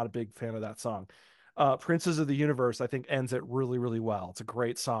 I'm just not a big fan of that song. Princes of the Universe, I think ends it really, really well. It's a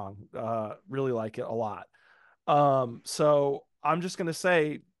great song. Really like it a lot. So I'm just gonna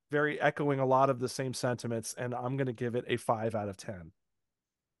say very echoing a lot of the same sentiments, and I'm gonna give it a 5 out of 10.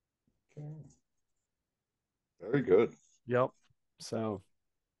 Okay. Very good. Yep. So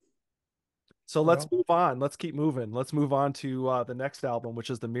let's Well, move on. Let's keep moving. Let's move on to the next album, which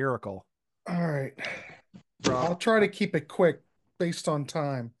is The Miracle all right. from I'll try to keep it quick based on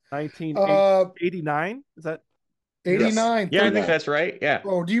time. 1989. Is that Miracle? Yes. 89, Yeah, I think 89. that's right. Yeah.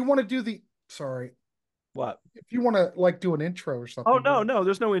 Oh, do you want to do sorry. What? If you want to like do an intro or Oh something, no, no,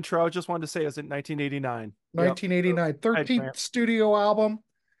 there's no intro. I just wanted to say it's in 1989. Yep. So, 1989, hi, 13th Grant. studio album.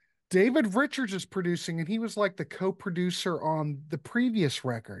 David Richards is producing, and he was like the co-producer on the previous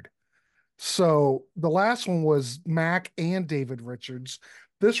record. So the last one was Mac and David Richards.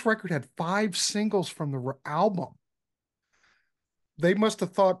 This record had 5 singles from the album. They must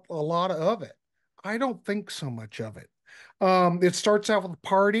have thought a lot of it. I don't think so much of it. It starts out with a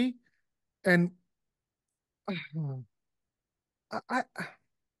party, and I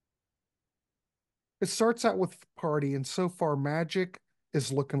it starts out with party, and so far, Magic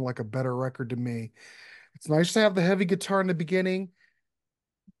is looking like a better record to me. It's nice to have the heavy guitar in the beginning.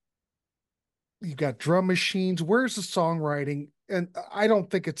 You got drum machines. Where's the songwriting? And I don't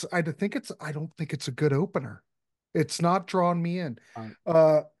think it's a good opener. It's not drawing me in. Um,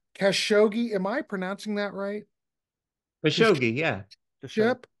 Uh Khashoggi, am I pronouncing that right? His Khashoggi, yeah. just show.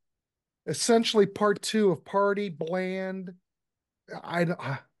 ship, essentially part two of Party Bland.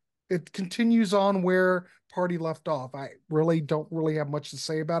 I it continues on where Party left off. I really don't really have much to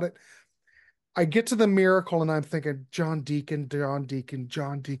say about it. I get to the Miracle and I'm thinking, John Deacon, John Deacon,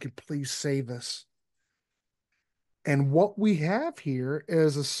 John Deacon, please save us. And what we have here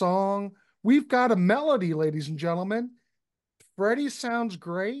is a song. We've got a melody, ladies and gentlemen. Freddie sounds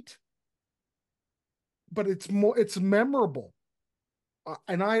great, but it's memorable.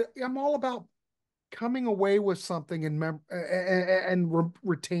 And I'm all about coming away with something and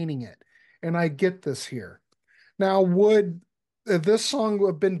retaining it. And I get this here. Now, would this song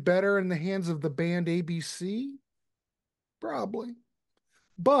have been better in the hands of the band ABC? Probably.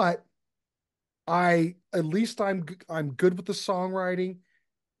 But I at least I'm good with the songwriting,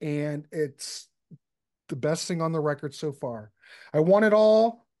 and it's the best thing on the record so far. I Want It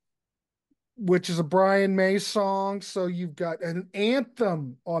All, which is a Brian May song, so you've got an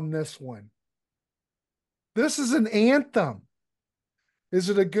anthem on this one. This is an anthem. Is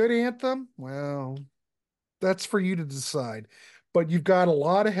it a good anthem? Well, that's for you to decide. But you've got a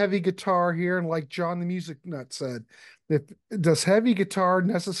lot of heavy guitar here, and like John the Musicnut said, if does heavy guitar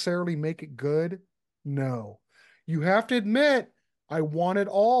necessarily make it good? No. You have to admit, I Want It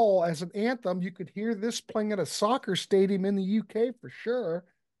All as an anthem. You could hear this playing at a soccer stadium in the UK for sure.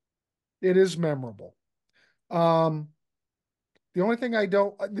 It is memorable. Um, the only thing I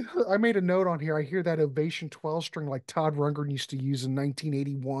don't, I made a note on here. I hear that Ovation 12 string like Todd Rundgren used to use in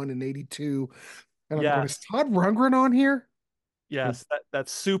 1981 and 82. And I'm going, is Yes, Todd Rundgren on here? yes,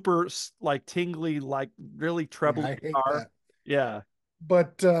 that's super like tingly, like really Yeah, treble I hate guitar. that. Yeah,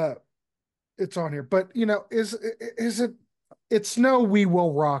 But it's on here. But is it it's no We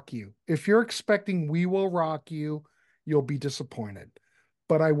Will Rock You. If you're expecting We Will Rock You, you'll be disappointed.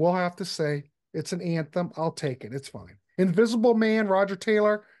 But I will have to say it's an anthem. I'll take it. It's fine. Invisible Man, Roger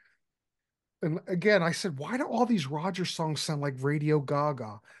Taylor. And again, I said, why do all these Roger songs sound like Radio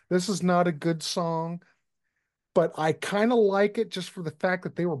Gaga? This is not a good song, but I kind of like it just for the fact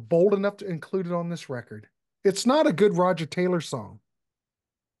that they were bold enough to include it on this record. It's not a good Roger Taylor song.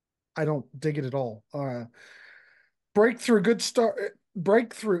 I don't dig it at all. Breakthrough, good start.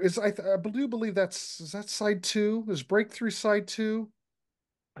 Breakthrough I do believe is that side two? Is Breakthrough side two?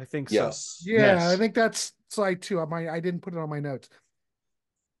 I think so. Yes. Yeah, I Yes. think that's side two. I didn't put it on my notes.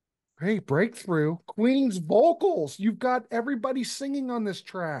 Hey, Breakthrough, Queen's vocals. You've got everybody singing on this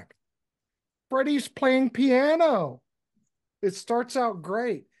track. Freddie's playing piano. It starts out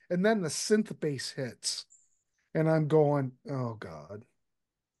great, and then the synth bass hits, and I'm going, oh God.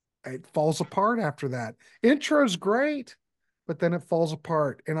 It falls apart after that. Intro's great, but then it falls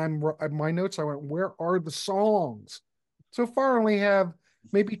apart. And my notes, I went, where are the songs? So far, I only have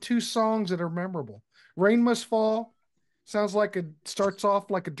maybe 2 songs that are memorable. Rain Must Fall sounds like it starts off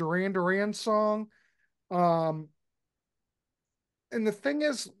like a Duran Duran song. Um, and the thing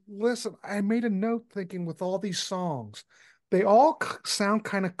is, listen, I made a note thinking with all these songs, they all sound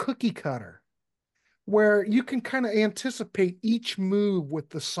kind of cookie cutter where you can kind of anticipate each move with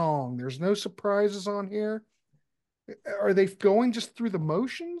the song. There's no surprises on here. Are they going just through the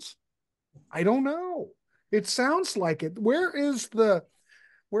motions? I don't know. It sounds like it. Where is the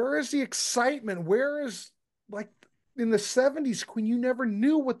excitement? Where is like in the 70s Queen, you never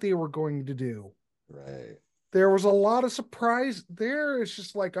knew what they were going to do. Right. There was a lot of surprise there. It's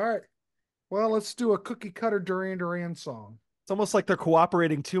just like, all right, well, let's do a cookie cutter Duran Duran song. It's almost like they're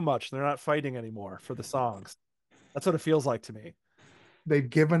cooperating too much. They're not fighting anymore for the songs. That's what it feels like to me. They've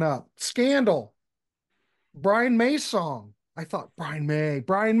given up. Scandal. Brian May song. I thought Brian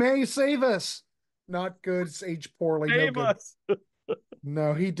May, save us. Not good. It's aged poorly. No Save good. us.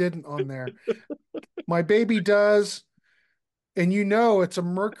 No, he didn't on there. My Baby Does. And you know it's a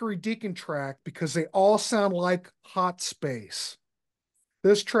Mercury Deacon track because they all sound like Hot Space.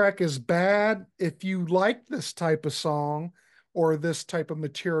 This track is bad. If you like this type of song or this type of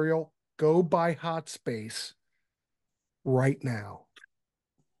material, go buy Hot Space right now.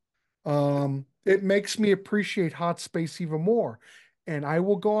 It makes me appreciate Hot Space even more. And I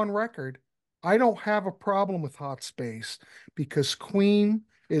will go on record. I don't have a problem with Hot Space because Queen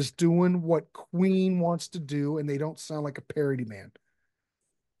is doing what Queen wants to do, and they don't sound like a parody band.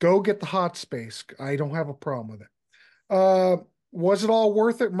 Go get the Hot Space. I don't have a problem with it. Was it all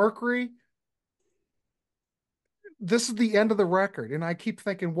worth it, Mercury? This is the end of the record, and I keep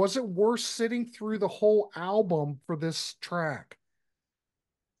thinking, was it worth sitting through the whole album for this track?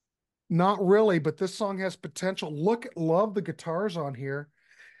 Not really, but this song has potential. Love the guitars on here.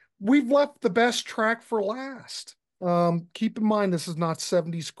 We've left the best track for last. Keep in mind, this is not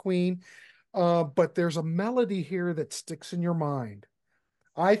 70s Queen, but there's a melody here that sticks in your mind.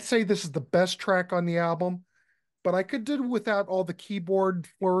 I'd say this is the best track on the album, but I could do without all the keyboard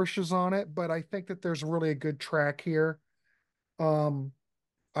flourishes on it, but I think that there's really a good track here.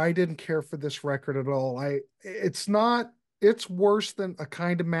 I didn't care for this record at all. It's worse than A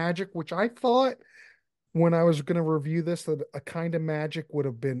Kind of Magic, which I thought when I was going to review this that A Kind of Magic would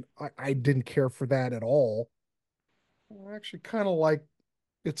have been, I didn't care for that at all. I actually kind of like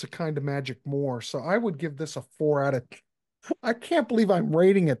It's a Kind of Magic more. So I would give this a 4 out of, I can't believe I'm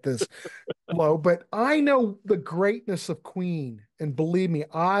rating it this low, but I know the greatness of Queen. And believe me,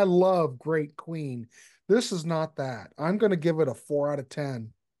 I love great Queen. This is not that. I'm going to give it a 4 out of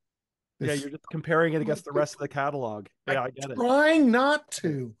 10. Yeah, you're just comparing it against the rest of the catalog. Yeah, I get it. Trying not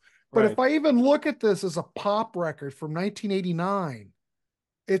to. But Right. if I even look at this as a pop record from 1989,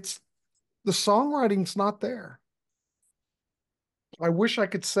 it's the songwriting's not there. I wish I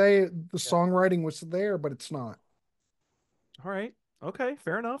could say the songwriting was there, but it's not. All right. Okay.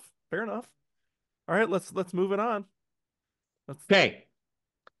 Fair enough. Fair enough. All right. Let's move it on. Okay.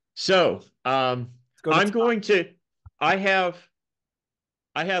 So Let's go to I'm Todd. going to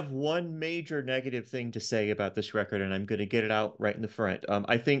I have one major negative thing to say about this record, and I'm going to get it out right in the front.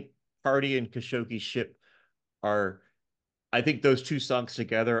 I think Party and Khashoggi Ship are I think those two songs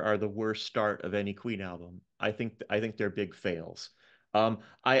together are the worst start of any Queen album. I think they're big fails.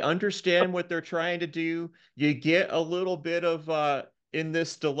 I understand what they're trying to do. You get a little bit of in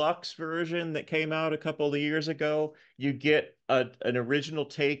this deluxe version that came out a couple of years ago, you get an original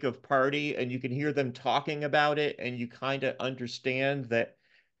take of Party, and you can hear them talking about it, and you kind of understand that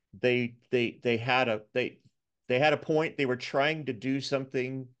they had a point. They were trying to do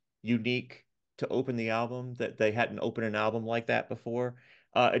something unique to open the album that they hadn't opened an album like that before.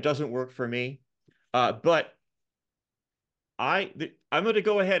 It doesn't work for me. But I'm going to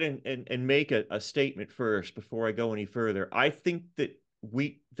go ahead and make a statement first before I go any further. I think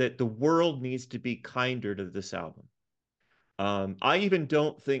that the world needs to be kinder to this album. I even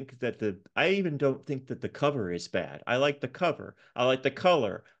don't think that the cover is bad. I like the cover. I like the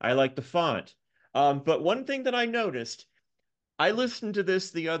color. I like the font. But one thing that I noticed, I listened to this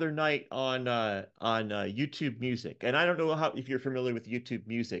the other night on YouTube Music, and I don't know if you're familiar with YouTube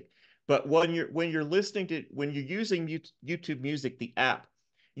Music, but when you're using YouTube Music, the app,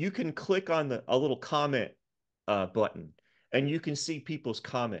 you can click on a little comment button, and you can see people's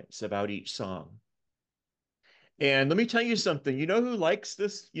comments about each song. And let me tell you something. You know who likes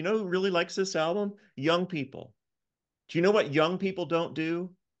this? You know who really likes this album? Young people. Do you know what young people don't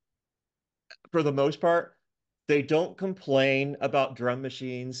do for the most part? They don't complain about drum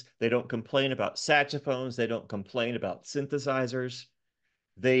machines. They don't complain about saxophones. They don't complain about synthesizers.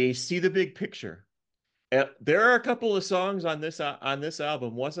 They see the big picture. There are a couple of songs on this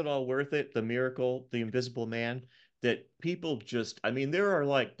album. Was It All Worth It? The Miracle, The Invisible Man, that people just, I mean, there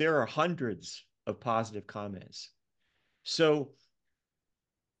are hundreds of positive comments. So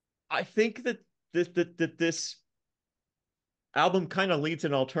I think that this album kind of leads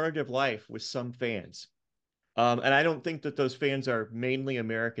an alternative life with some fans. And I don't think that those fans are mainly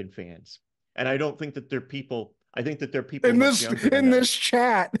American fans. And I don't think that they're people. I think that they're people In much this younger in than this us.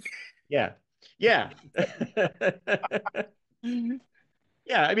 chat. Yeah. Yeah.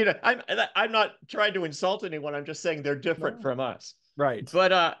 Yeah. I mean, I'm not trying to insult anyone. I'm just saying they're different No. from us. Right.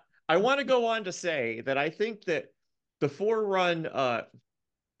 But I want to go on to say that I think that the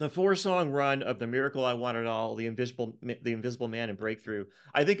the 4 song run of The Miracle I Want It All, The Invisible Man, and Breakthrough,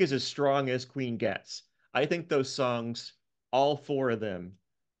 I think is as strong as Queen gets. I think those songs, all 4 of them,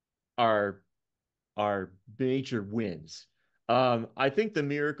 are major wins. I think The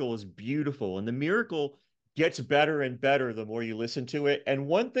Miracle is beautiful, and The Miracle gets better and better the more you listen to it. And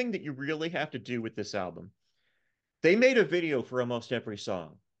one thing that you really have to do with this album, they made a video for almost every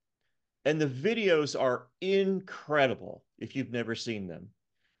song, and the videos are incredible if you've never seen them.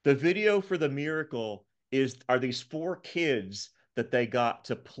 The video for The Miracle are these 4 kids that they got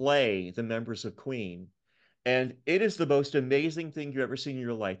to play the members of Queen, and it is the most amazing thing you've ever seen in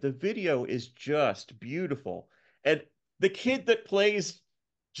your life. The video is just beautiful. And the kid that plays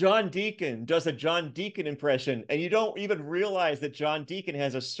John Deacon does a John Deacon impression, and you don't even realize that John Deacon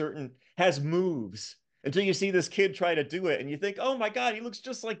has moves until you see this kid try to do it, and you think, "Oh my God, he looks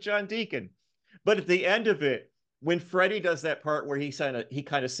just like John Deacon." But at the end of it, when Freddie does that part where he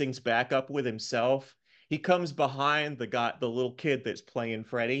kind of sings back up with himself, he comes behind the little kid that's playing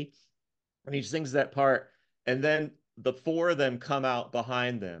Freddie, and he sings that part, and then the 4 of them come out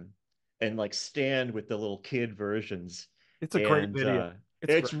behind them and like stand with the little kid versions. It's a great And video.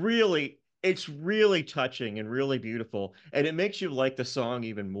 It's it's great. really touching and really beautiful, and it makes you like the song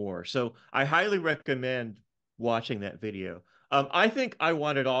even more. So I highly recommend watching that video. I think I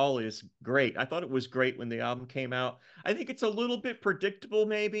Want It All is great. I thought it was great when the album came out. I think it's a little bit predictable,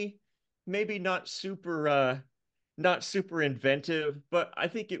 maybe not super inventive, but I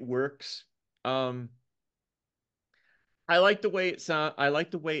think it works. Um, I like the way it sound. I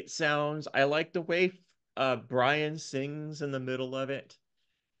like the way it sounds. I like the way Brian sings in the middle of it.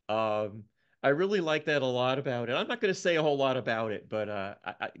 Um, I really like that a lot about it. I'm not going to say a whole lot about it, but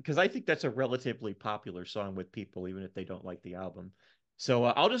because I think that's a relatively popular song with people, even if they don't like the album. So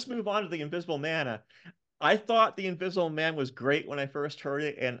I'll just move on to The Invisible Man. I thought The Invisible Man was great when I first heard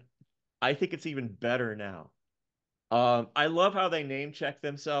it, and I think it's even better now. I love how they name check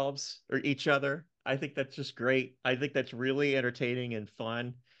themselves or each other. I think that's just great. I think that's really entertaining and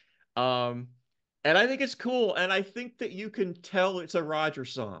fun. Um, and I think it's cool. And I think that you can tell it's a Roger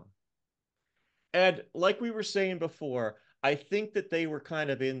song. And like we were saying before, I think that they were kind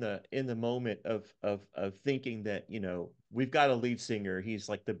of in the moment of thinking that, we've got a lead singer. He's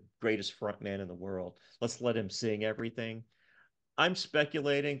like the greatest front man in the world. Let's let him sing everything. I'm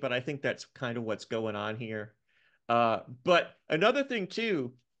speculating, but I think that's kind of what's going on here. But another thing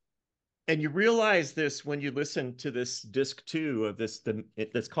too, and you realize this when you listen to this disc 2 of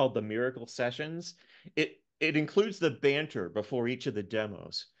that's called the Miracle Sessions. It includes the banter before each of the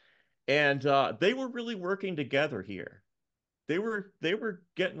demos, and they were really working together here. They were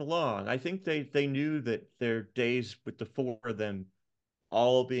getting along. I think they knew that their days with the 4 of them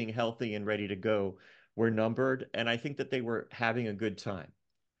all being healthy and ready to go were numbered, and I think that they were having a good time.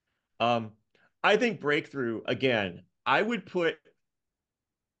 Um, I think Breakthrough, again, I would put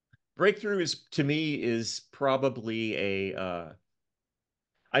Breakthrough is to me is probably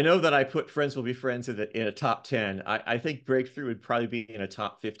I know that I put Friends Will Be Friends in a top 10. I think Breakthrough would probably be in a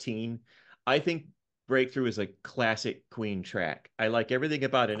top 15. I think Breakthrough is a classic Queen track. I like everything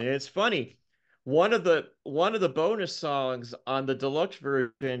about it. And it's funny. One of the bonus songs on the deluxe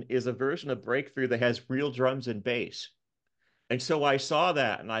version is a version of Breakthrough that has real drums and bass. And so I saw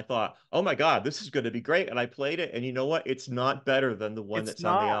that and I thought, "Oh my God, this is going to be great." And I played it, and you know what? It's not better than the one It's that's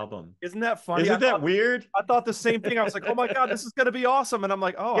on the not. album. Isn't that funny? Isn't that weird? I thought the same thing. I was like, "Oh my God, this is gonna be awesome!" And I'm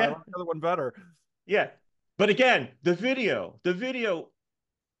like, "Oh, I Yeah, like the other one better." yeah. But again, the video,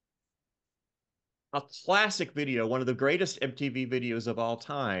 a classic video, one of the greatest MTV videos of all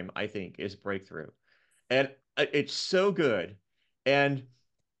time, I think, is Breakthrough. And it's so good. And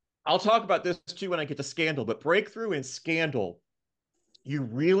I'll talk about this too when I get to Scandal, but Breakthrough and Scandal, you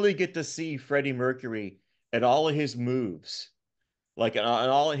really get to see Freddie Mercury and all of his moves, like and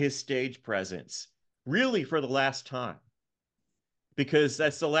all of his stage presence, really for the last time, because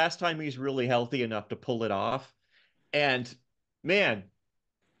that's the last time he's really healthy enough to pull it off. And man,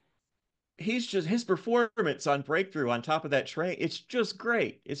 his performance on Breakthrough on top of that train, it's just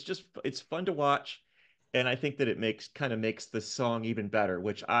great. It's fun to watch, and I think that it makes the song even better,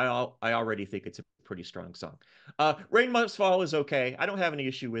 which I already think it's a pretty strong song. Rain Must Fall is okay. I don't have any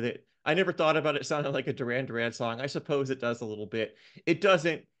issue with it. I never thought about it sounding like a Duran Duran song. I suppose it does a little bit. It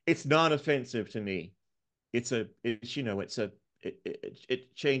doesn't. It's not offensive to me. It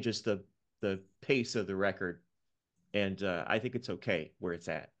changes the pace of the record, and I think it's okay where it's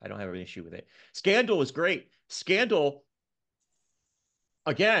at. I don't have an issue with it. Scandal is great. Scandal,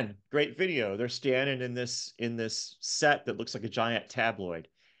 again, great video. They're standing in this set that looks like a giant tabloid,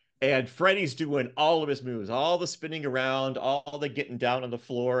 And Freddie's doing all of his moves, all the spinning around, all the getting down on the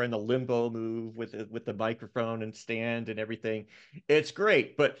floor and the limbo move with the microphone and stand and everything. It's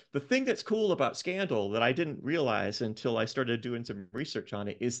great. But the thing that's cool about Scandal that I didn't realize until I started doing some research on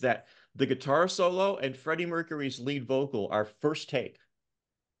it is that the guitar solo and Freddie Mercury's lead vocal are first take,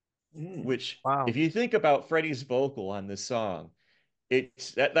 which Wow. if you think about Freddie's vocal on this song,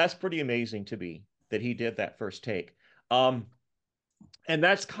 that's pretty amazing to me that he did that first take. Um, and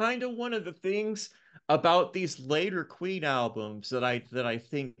that's kind of one of the things about these later Queen albums that I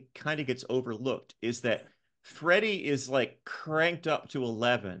think kind of gets overlooked is that Freddie is like cranked up to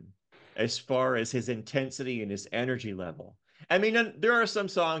 11 as far as his intensity and his energy level. I mean, there are some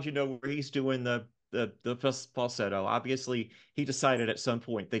songs, where he's doing the falsetto. Obviously, he decided at some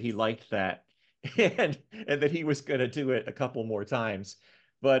point that he liked that and that he was going to do it a couple more times.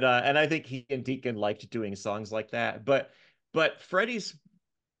 But and I think he and Deacon liked doing songs like that. But Freddie's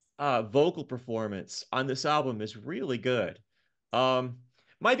vocal performance on this album is really good. Um,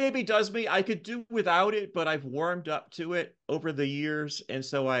 My Baby Does Me, I could do without it, but I've warmed up to it over the years, and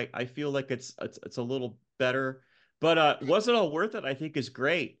so I feel like it's a little better. But Was It All Worth It? I think is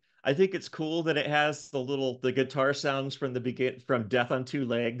great. I think it's cool that it has the guitar sounds from from Death on Two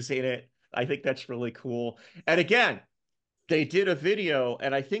Legs in it. I think that's really cool. And again, they did a video,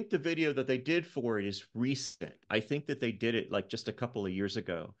 and I think the video that they did for it is recent. I think that they did it like just a couple of years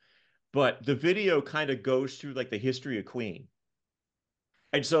ago. But the video kind of goes through like the history of Queen.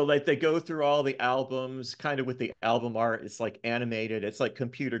 And so like they go through all the albums kind of with the album art. It's like animated, it's like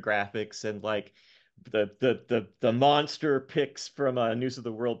computer graphics, and like the monster picks from News of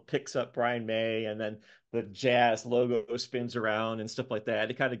the World picks up Brian May, and then the jazz logo spins around and stuff like that.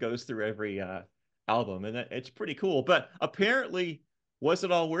 It kind of goes through every album, and it's pretty cool. But apparently, Was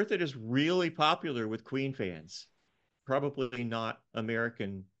It All Worth It is really popular with Queen fans. Probably not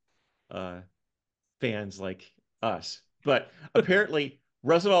American uh, fans like us. But apparently,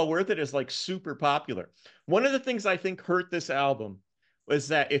 Was It All Worth It is like super popular. One of the things I think hurt this album was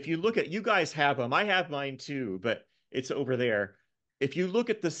that if you look at, you guys have them, I have mine too, but it's over there. If you look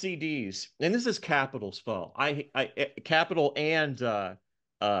at the CDs, and this is Capitol's fault, Capitol and uh,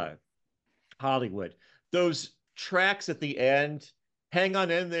 Hollywood. Those tracks at the end, Hang On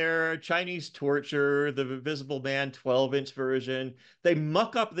In There, Chinese Torture, The Invisible Man 12-inch version, they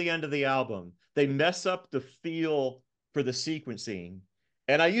muck up the end of the album. They mess up the feel for the sequencing.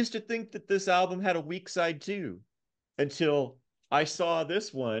 And I used to think that this album had a weak side too, until I saw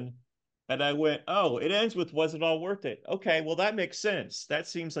this one and I went, oh, it ends with Was It All Worth It? Okay, well, that makes sense. That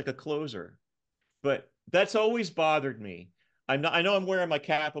seems like a closer. But that's always bothered me. I know I'm wearing my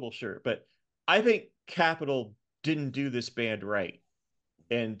Capitol shirt, but I think Capitol didn't do this band right.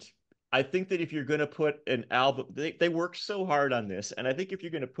 And I think that if you're going to put an album, they worked so hard on this. And I think if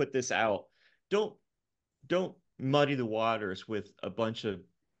you're going to put this out, don't don't muddy the waters with a bunch of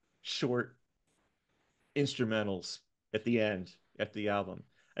short instrumentals at the end at the album.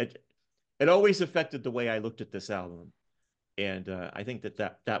 It always affected the way I looked at this album, and I think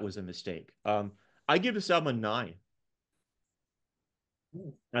that was a mistake. I give this album a 9.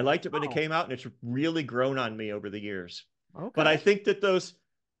 I liked it when it Wow. came out, and it's really grown on me over the years. But I Okay. think that those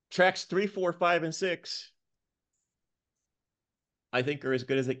tracks 3, 4, 5, and 6, I think are as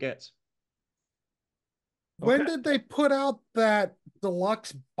good as it gets. When Okay. did they put out that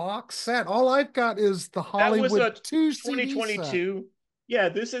deluxe box set? All I've got is the That was Hollywood a 2 CD set. 2022. Yeah,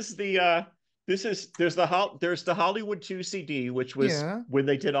 this is there's the Hollywood 2 CD, which was Yeah. when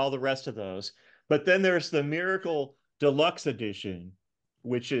they did all the rest of those. But then there's the Miracle Deluxe Edition,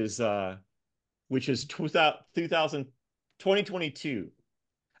 which is 2000 2022.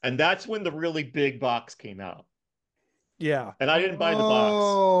 And that's when the really big box came out. Yeah. And I didn't buy the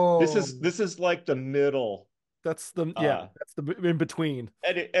box. This Oh, is this is like the middle. That's the Uh that's the in between.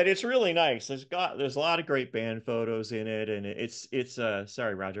 and it's really nice. There's a lot of great band photos in it, and it's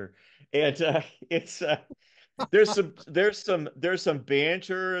sorry, Roger. And it's there's some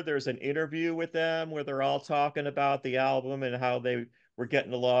banter. There's an interview with them where they're all talking about the album and how they were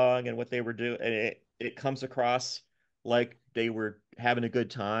getting along and what they were doing, and it comes across like they were having a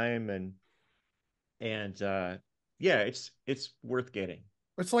good time, and yeah, it's worth getting.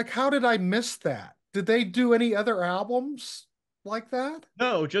 it's like, how did I miss that? Did they do any other albums like that?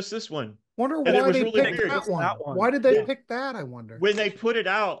 No, just this one. Wonder And it why was they really Think picked it weird. that was that one. one. Why did they Yeah. pick that, I wonder? When they put it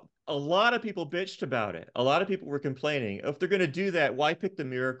out, a lot of people bitched about it. A lot of people were complaining. If they're going to do that, why pick the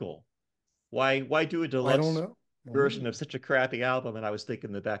Miracle? Why do a I don't deluxe know. version of such a crappy album? And I was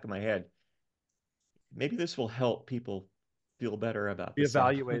thinking in the back of my head, maybe this will help people feel better about the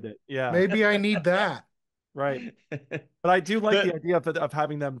song. Reevaluate it. Yeah. Maybe I need that. Right. But I do like the The idea of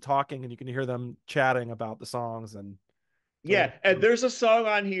having them talking and you can hear them chatting about the songs and Yeah, and there's a song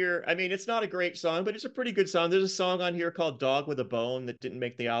on here. I mean, it's not a great song, but it's a pretty good song. There's a song on here called "Dog with a Bone" that didn't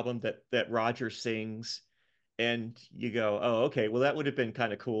make the album that Roger sings, and you go, "Oh, okay. Well, that would have been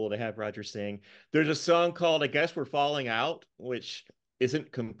kind of cool to have Roger sing." There's a song called "I Guess We're Falling Out," which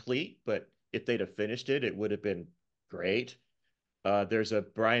isn't complete, but if they'd have finished it, it would have been great. There's a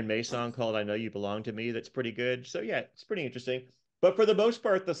Brian May song called "I Know You Belong to Me" that's pretty good. So yeah, it's pretty interesting. But for the most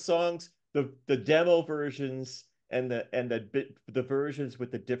part, the songs, the demo versions and the versions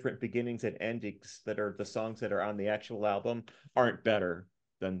with the different beginnings and endings that are the songs that are on the actual album aren't better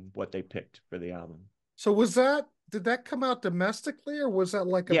than what they picked for the album. So did that come out domestically or was that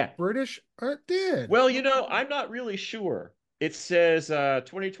like a Yeah. British? It did. Well, I'm not really sure. It says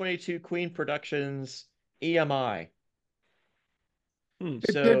 2022 Queen Productions EMI. It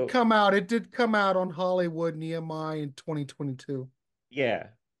did So come out. It did come out on Hollywood and EMI in 2022. yeah,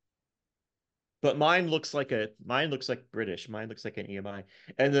 but mine looks like British. Mine looks like an EMI.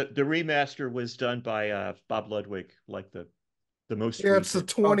 And the remaster was done by Bob Ludwig, like the most Yeah, it's the recent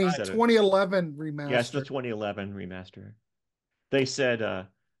 20, set of 2011 yeah, it's the remaster. 2011 remaster. They said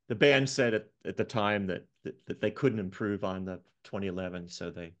the band said at the time that they couldn't improve on the 2011, so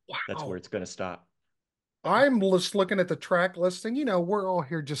that's where Wow. it's going to stop. I'm just looking at the track listing. We're all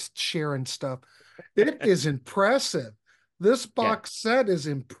here just sharing stuff. It is impressive. This Yeah, box set is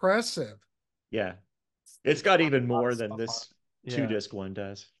impressive. yeah. It's it's got got even a lot more of than stuff on this it. two Yeah. disc one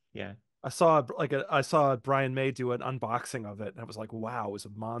does. Yeah. I saw Brian May do an unboxing of it and I was like, wow, it was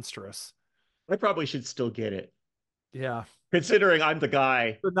monstrous. I probably should still get it, Yeah. considering I'm the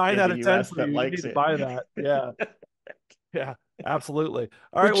guy The nine in out the of ten US for that you. You need likes to it. buy that. Yeah. Yeah. Absolutely.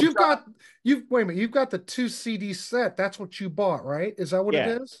 All right. But Well, John, you've wait a minute, you've got the two CD set. That's what you bought, right? Is that what it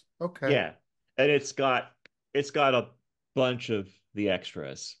Yeah, is? Okay. yeah. And it's got a bunch of the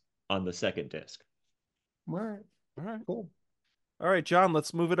extras on the second disc. All right. all right. Cool. All right, John,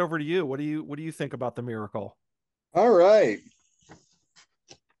 let's move it over to you. What do you think about the miracle? All right.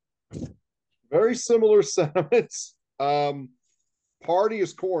 Very similar sentiments. Party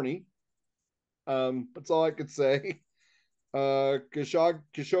is corny. That's all I could say.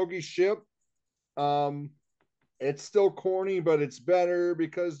 Khashoggi's ship. Um, it's still corny, but it's better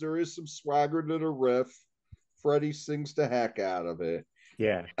because there is some swagger to the riff. Freddie sings the heck out of it.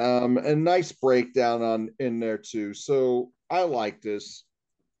 Yeah. And nice breakdown on in there too. So I like this.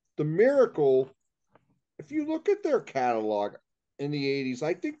 The Miracle, if you look at their catalog in the 80s,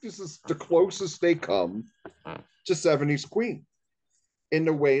 I think this is the closest they come to 70s Queen in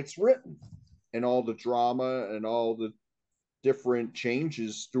the way it's written and all the drama and all the different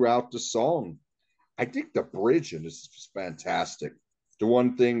changes throughout the song. I think the bridge in this is fantastic. The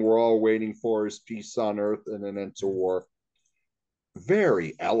one thing we're all waiting for is peace on earth and an end to war.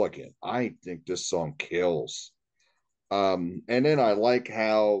 Very elegant. I think this song kills. And then I like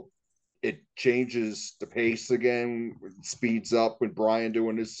how it changes the pace again, speeds up with Brian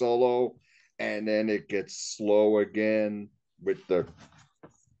doing his solo, and then it gets slow again with the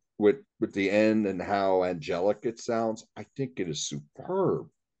end and how angelic it sounds. I think it is superb.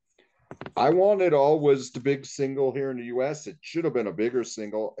 I Want It All was the big single here in the US. It should have been a bigger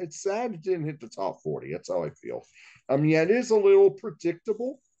single. It's sad it didn't hit the top 40. That's how I feel. Yeah, it is a little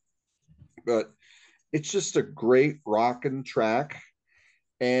predictable, but it's just a great rocking track.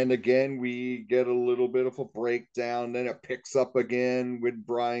 And again, we get a little bit of a breakdown. Then it picks up again when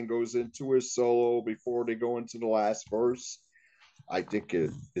Brian goes into his solo before they go into the last verse. I think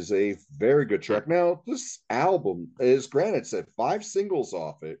it is a very good track. Now, this album is granted said 5 singles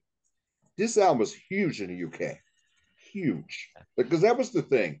off it. This album was huge in the UK. Huge. Because that was the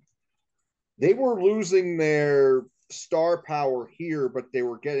thing. They were losing their star power here, but they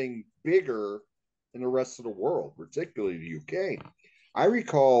were getting bigger in the rest of the world, particularly the UK. I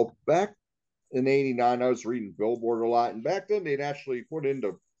recall back in '89, I was reading Billboard a lot, and back then they'd actually put in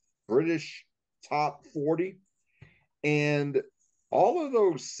the British top 40, and all of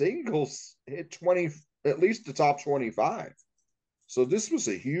those singles hit 20, at least the top 25. So this was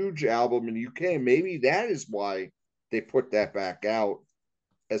a huge album in the UK. Maybe that is why they put that back out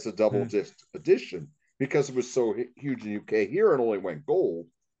as a double disc edition because it was so huge in the UK. Here it only went gold,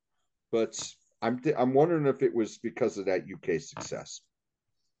 but I'm wondering if it was because of that UK success.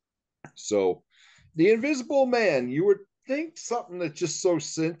 So, The Invisible Man, you would think something that's just so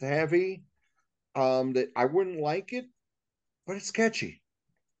synth heavy that I wouldn't like it, but it's catchy.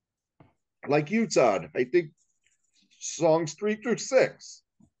 Like you, Todd, I think songs 3 through 6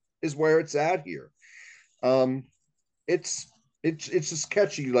 is where it's at here. Um, it's just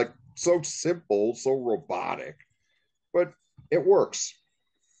catchy, like so simple, so robotic, but it works.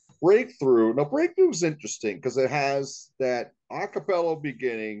 Breakthrough. Now, Breakthrough is interesting because it has that a cappella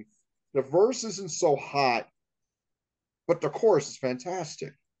beginning. The verse isn't so hot, but the chorus is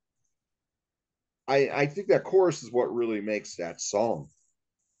fantastic. I think that chorus is what really makes that song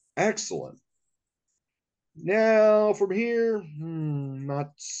excellent. Now, from here,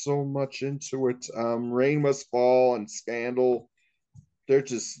 not so much into it. Rain Must Fall and Scandal, they're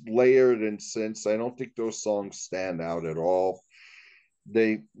just layered in synths. I don't think those songs stand out at all.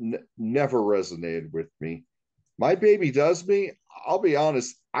 They never resonated with me. My Baby Does Me, I'll be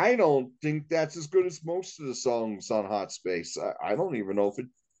honest, I don't think that's as good as most of the songs on Hot Space. I don't even know if it,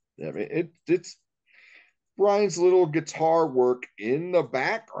 I mean, it's Brian's little guitar work in the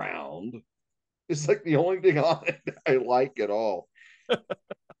background is like the only thing on it that I like at all.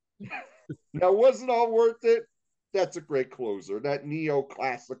 Now, wasn't all worth it? That's a great closer. That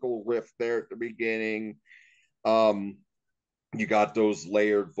neoclassical riff there at the beginning. Um, you got those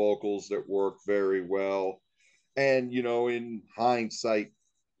layered vocals that work very well. And, in hindsight,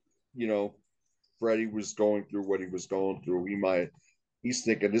 you know, Freddie was going through what he was going through. He's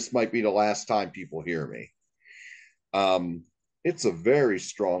thinking this might be the last time people hear me. It's a very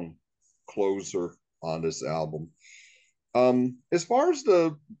strong closer on this album. As far as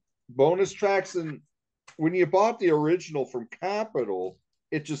the bonus tracks, and when you bought the original from Capitol,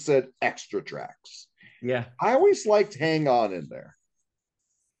 it just said extra tracks. Yeah. I always liked Hang On in there.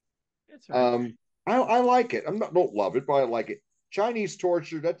 It's right. I like it. Don't love it, but I like it. Chinese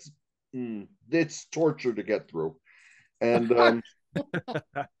Torture, it's torture to get through. And and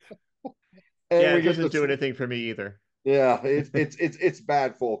yeah, we it get doesn't do anything for me either. Yeah, it's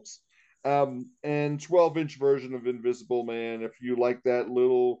bad, folks. And 12-inch version of Invisible Man. If you like that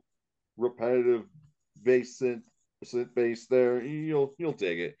little repetitive synth bass there, you'll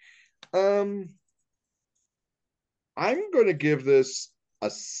dig it. I'm going to give this a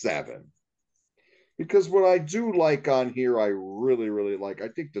 7 because what I do like on here, I really, really like. I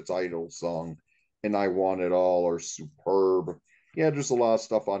think the title song and I Want It All are superb. Yeah, there's a lot of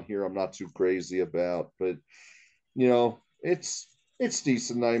stuff on here I'm not too crazy about, but it's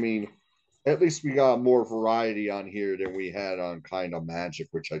decent. I mean, at least we got more variety on here than we had on Kind of Magic,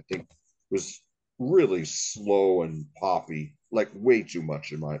 which I think was really slow and poppy, like way too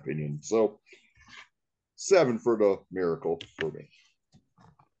much in my opinion. So 7 for the Miracle for me.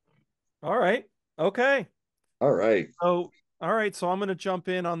 All right. Okay. All right. So, all right. So I'm going to jump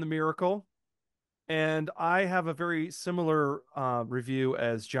in on the Miracle. And I have a very similar review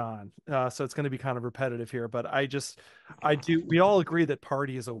as John. So it's going to be kind of repetitive here, but we all agree that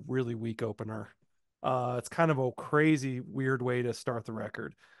Party is a really weak opener. It's kind of a crazy, weird way to start the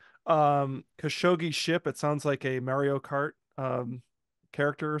record. Khashoggi's Ship, it sounds like a Mario Kart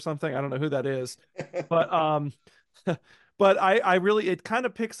character or something. I don't know who that is, but but I really, it kind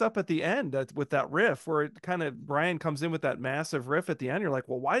of picks up at the end with that riff where it kind of, Brian comes in with that massive riff at the end. You're like,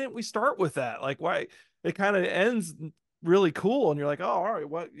 well, why didn't we start with that? Like, why? It kind of ends really cool. And you're like, oh, all right.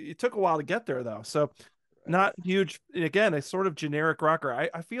 Well, it took a while to get there though. So not huge. Again, a sort of generic rocker.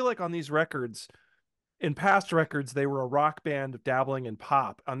 I feel like on these records, in past records, they were a rock band dabbling in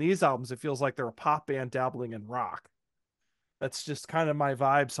pop. On these albums, it feels like they're a pop band dabbling in rock. That's just kind of my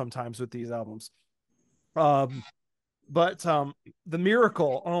vibe sometimes with these albums. But the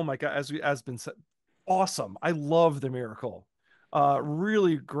Miracle, oh my god, as been said, awesome. I love the Miracle.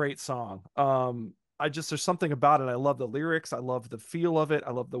 Really great song. There's something about it. I love the lyrics. I love the feel of it.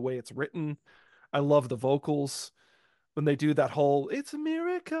 I love the way it's written. I love the vocals when they do that whole "It's a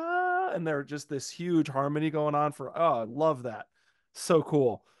Miracle" and they're just this huge harmony going on I love that. So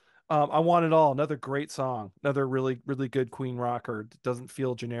cool. I Want It All, another great song. Another really, really good Queen rocker. Doesn't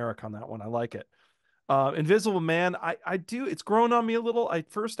feel generic on that one. I like it. Invisible Man, I do, it's grown on me a little. At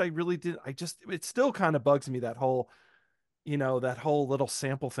first I really did, it still kind of bugs me, that whole, that whole little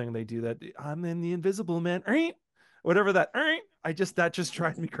sample thing they do, that I'm in the Invisible Man, whatever that, that just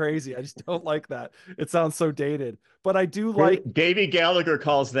drives me crazy. I just don't like that. It sounds so dated, but I do like. Davey Gallagher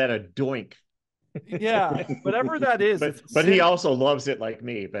calls that a doink. Yeah, whatever that is. But he also loves it like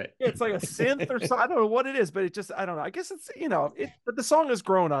me. But it's like a synth or something. I don't know what it is, but I don't know. I guess it's, but the song has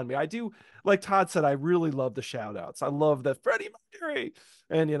grown on me. I do, like Todd said, I really love the shout outs. I love that Freddie Mercury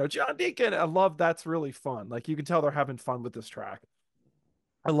and, John Deacon. I love that's really fun. Like you can tell they're having fun with this track.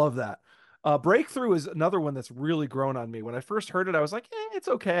 I love that. Breakthrough is another one that's really grown on me. When I first heard it, I was like, it's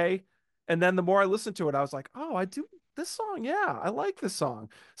okay. And then the more I listened to it, I was like, oh, I do this song. Yeah, I like this song.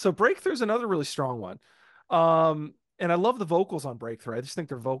 So Breakthrough is another really strong one. And I love the vocals on Breakthrough. I just think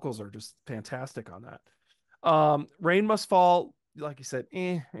their vocals are just fantastic on that. Rain Must Fall. like you said,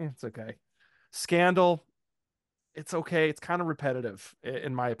 it's okay. Scandal, it's okay. It's kind of repetitive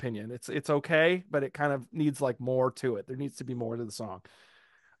in my opinion. It's okay, but it kind of needs like more to it. There needs to be more to the song.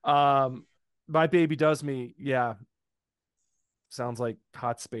 Um, My Baby Does Me, yeah, sounds like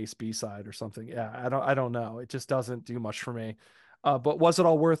Hot Space B-side or something. Yeah, I don't know. It just doesn't do much for me. But Was It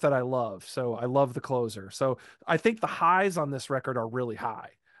All Worth It? I love. So I love the closer. So I think the highs on this record are really high.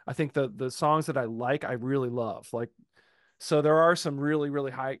 I think the songs that I like, I really love. Like, so there are some really,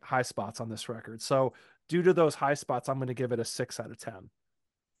 really high spots on this record. So due to those high spots, I'm going to give it a 6 out of 10.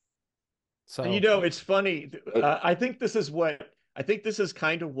 So It's funny. I think this is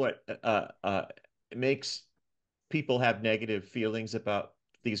kind of what makes people have negative feelings about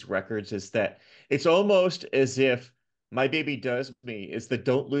these records is that it's almost as if My Baby Does Me is the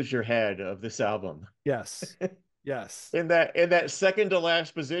don't lose your head of this album. yes, yes, In that second to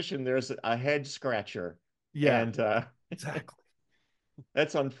last position, there's a head scratcher. yeah, And exactly.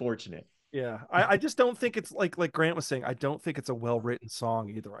 that's unfortunate. Yeah, I just don't think it's like Grant was saying. I don't think it's a well-written song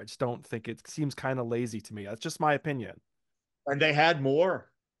either. I just don't think it seems kind of lazy to me. That's just my opinion. And they had more.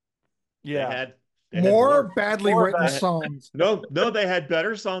 They Yeah. had they had More more. badly More written bad. songs. No, they had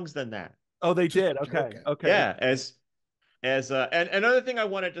better songs than that. Oh, they Just did. Okay. joking. Okay. Yeah, as and another thing I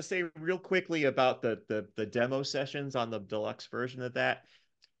wanted to say real quickly about the demo sessions on the deluxe version of that,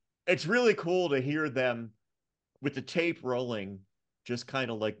 it's really cool to hear them with the tape rolling, just kind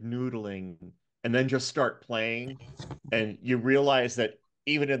of like noodling, and then just start playing, and you realize that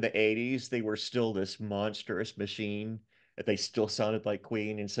even in the 80s they were still this monstrous machine, that they still sounded like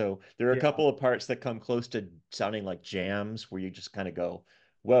Queen. And so there are a Yeah. couple of parts that come close to sounding like jams where you just kind of go,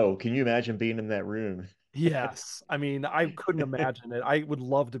 whoa, can you imagine being in that room? Yes. I mean, I couldn't imagine it. I would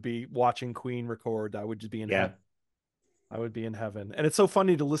love to be watching Queen record. I would just be in heaven. Yeah, I would be in heaven. And it's so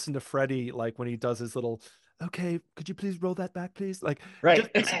funny to listen to Freddie like when he does his little, okay, could you please roll that back, please? Like just right.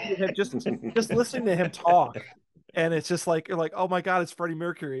 listening to him, just listening to him talk. And it's just like you're like, oh my God, it's Freddie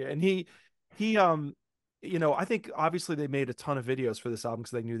Mercury. And he I think obviously they made a ton of videos for this album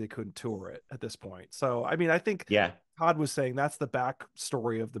because they knew they couldn't tour it at this point. So I mean, I think Yeah. Todd was saying that's the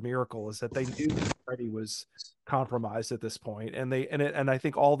backstory of the Miracle is that they knew that Freddie was compromised at this point, and and I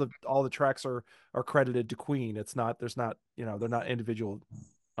think all the tracks are credited to Queen. It's not there's not they're not individual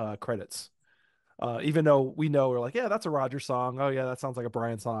credits. Even though we know we're like, yeah, that's a Roger song. Oh yeah, that sounds like a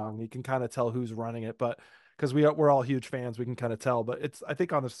Brian song. You can kind of tell who's running it, but because we're all huge fans, we can kind of tell. But it's I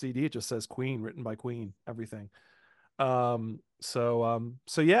think on the CD it just says Queen, written by Queen, everything. So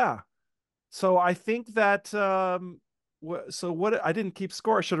yeah. So I think that what I didn't keep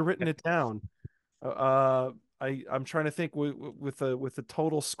score. I should have written it down. I'm trying to think with the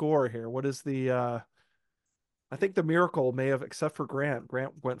total score here. What is the I think the Miracle may have, except for Grant.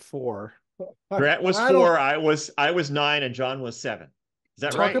 Grant went 4. Grant was I don't 4, I was 9, and John was 7. Is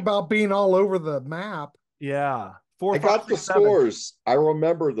that talk right? about being all over the map. Yeah, 4, I 5, got the 6, 7. scores. I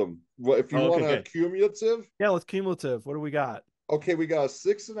remember them. Well, if you Oh, okay, want a good. cumulative, Yeah, let's cumulative. What do we got? okay, we got a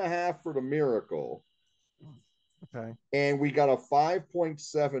 6.5 for the Miracle, Okay. and we got a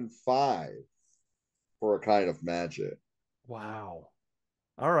 5.75 for a kind of magic. Wow.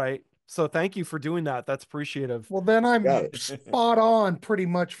 All right. So thank you for doing that. That's appreciative. Well, then Got I'm it. spot on pretty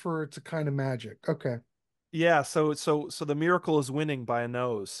much for It's a Kind of Magic. Okay. Yeah. So the Miracle is winning by a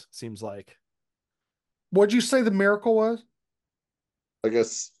nose. Seems like. What'd you say the miracle was? I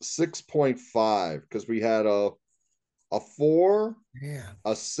guess 6.5 because we had a 4, Yeah.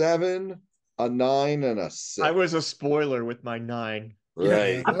 a 7, a 9, and a I 6. was a spoiler with my 9.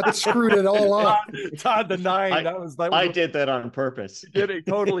 Right. That screwed it all up. Todd the 9. I That was I did that on purpose. He did it. He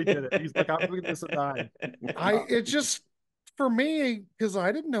totally did it. He's like, I'm giving this a 9. It just for me, because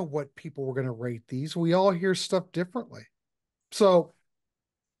I didn't know what people were gonna rate these. We all hear stuff differently. So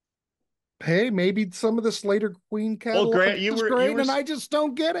hey, maybe some of this later Queen Well, catalog Grant, is great, and I just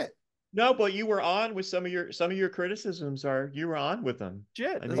don't get it. no, but you were on with some of your criticisms. You were on with them.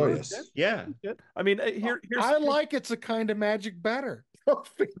 Shit. I That's mean, what yes. he did. yeah. Shit. I mean, here's I like It's a Kind of Magic better. Go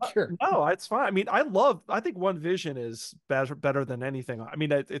figure. no, it's fine. I mean, I think One Vision is better than anything. I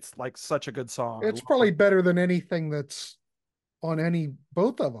mean, it's like such a good song. It's probably better than anything that's on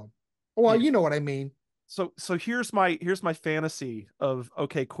both of them. Well, Yeah. you know what I mean. So here's my fantasy of,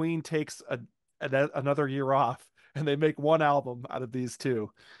 okay, Queen takes another year off and they make one album out of these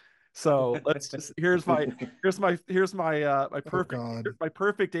two. So let's just here's my my Oh God. my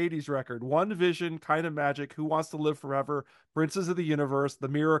perfect 80s record. One Vision, Kind of Magic, Who Wants to Live Forever, Princes of the Universe, The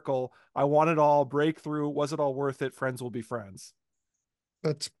Miracle, I Want It All, Breakthrough, Was It All Worth It, Friends Will Be Friends.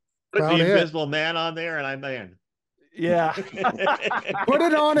 That's Put about the it. Invisible Man on there, and I'm in. Yeah. Put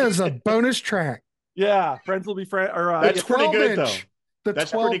it on as a bonus track. Yeah, friends will be friends. Or That's pretty 12 good, inch. though. The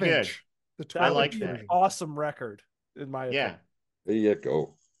That's 12 pretty good. inch. The that I 12 would like inch be an for that. me. awesome record, in my Yeah. opinion. There you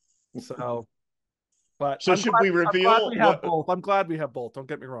go. So, but So should we I'm glad reveal we have what? both. I'm glad we have both. Don't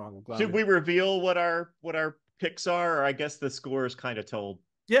get me wrong. I'm glad Should we reveal what our picks are? Or I guess the score is kind of told.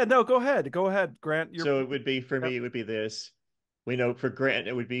 Yeah, no, go ahead. Go ahead, Grant. So it would be for Yep. me. It would be this. We know for Grant,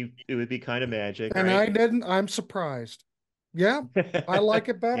 it would be kind of magic, And right? I didn't. I'm surprised. Yeah, I like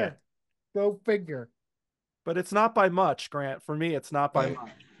it Yeah. better. Go figure. But it's not by much, Grant. For me, it's not by Right.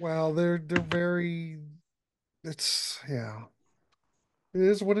 much. Well, they're very. It's yeah. It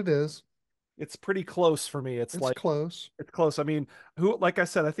is what it is. It's pretty close for me. It's It's like close. it's close. I mean, who like I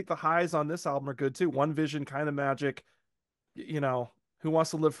said, I think the highs on this album are good too. One Vision, Kind of Magic, you know, Who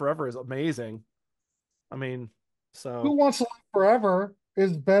Wants to Live Forever is amazing. I mean, Who so Wants to Live Forever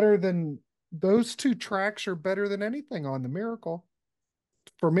is better than those two tracks are better than anything on the Miracle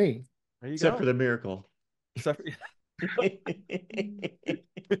for me. there you Except go. for the miracle. Except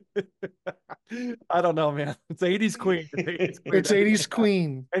I don't know, man. It's 80's Queen. It's 80's Queen. It's 80's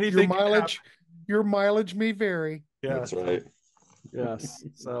Queen. Anything can happen. Your mileage may vary. Yeah. That's right. Yes.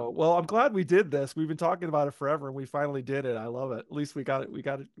 So, well, I'm glad we did this. We've been talking about it forever, and we finally did it. I love it. At least we got it. We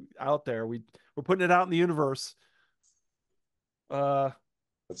got it out there. We're putting it out in the universe.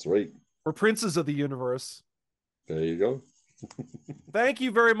 That's right. We're princes of the universe. There you go. Thank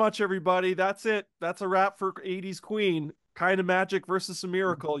you very much, everybody. That's it. That's a wrap for 80's Queen. Kind of Magic versus a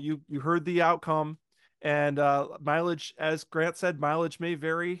Miracle. You heard the outcome, and mileage, as Grant said, mileage may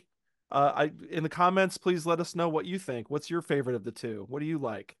vary. In the comments, please let us know what you think. What's your favorite of the two? What do you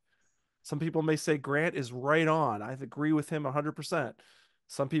like? Some people may say Grant is right on. I agree with him 100%.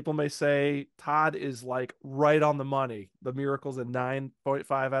 Some people may say Todd is like right on the money. The Miracle's a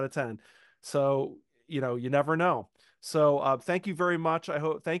 9.5 out of 10. So, you never know. So, thank you very much.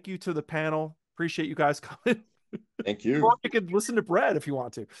 Thank you to the panel. Appreciate you guys coming. Thank you. Or you could listen to Brad if you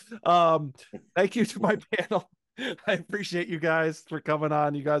want to. Thank you to my panel. I appreciate you guys for coming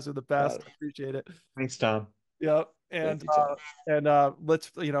on. You guys are the best. I appreciate it. Thanks, Tom. Yep. And Thank you, Tom. let's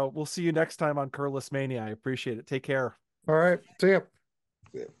we'll see you next time on Curless Mania. I appreciate it. Take care. All right. See ya.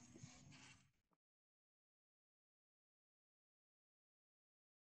 Yeah.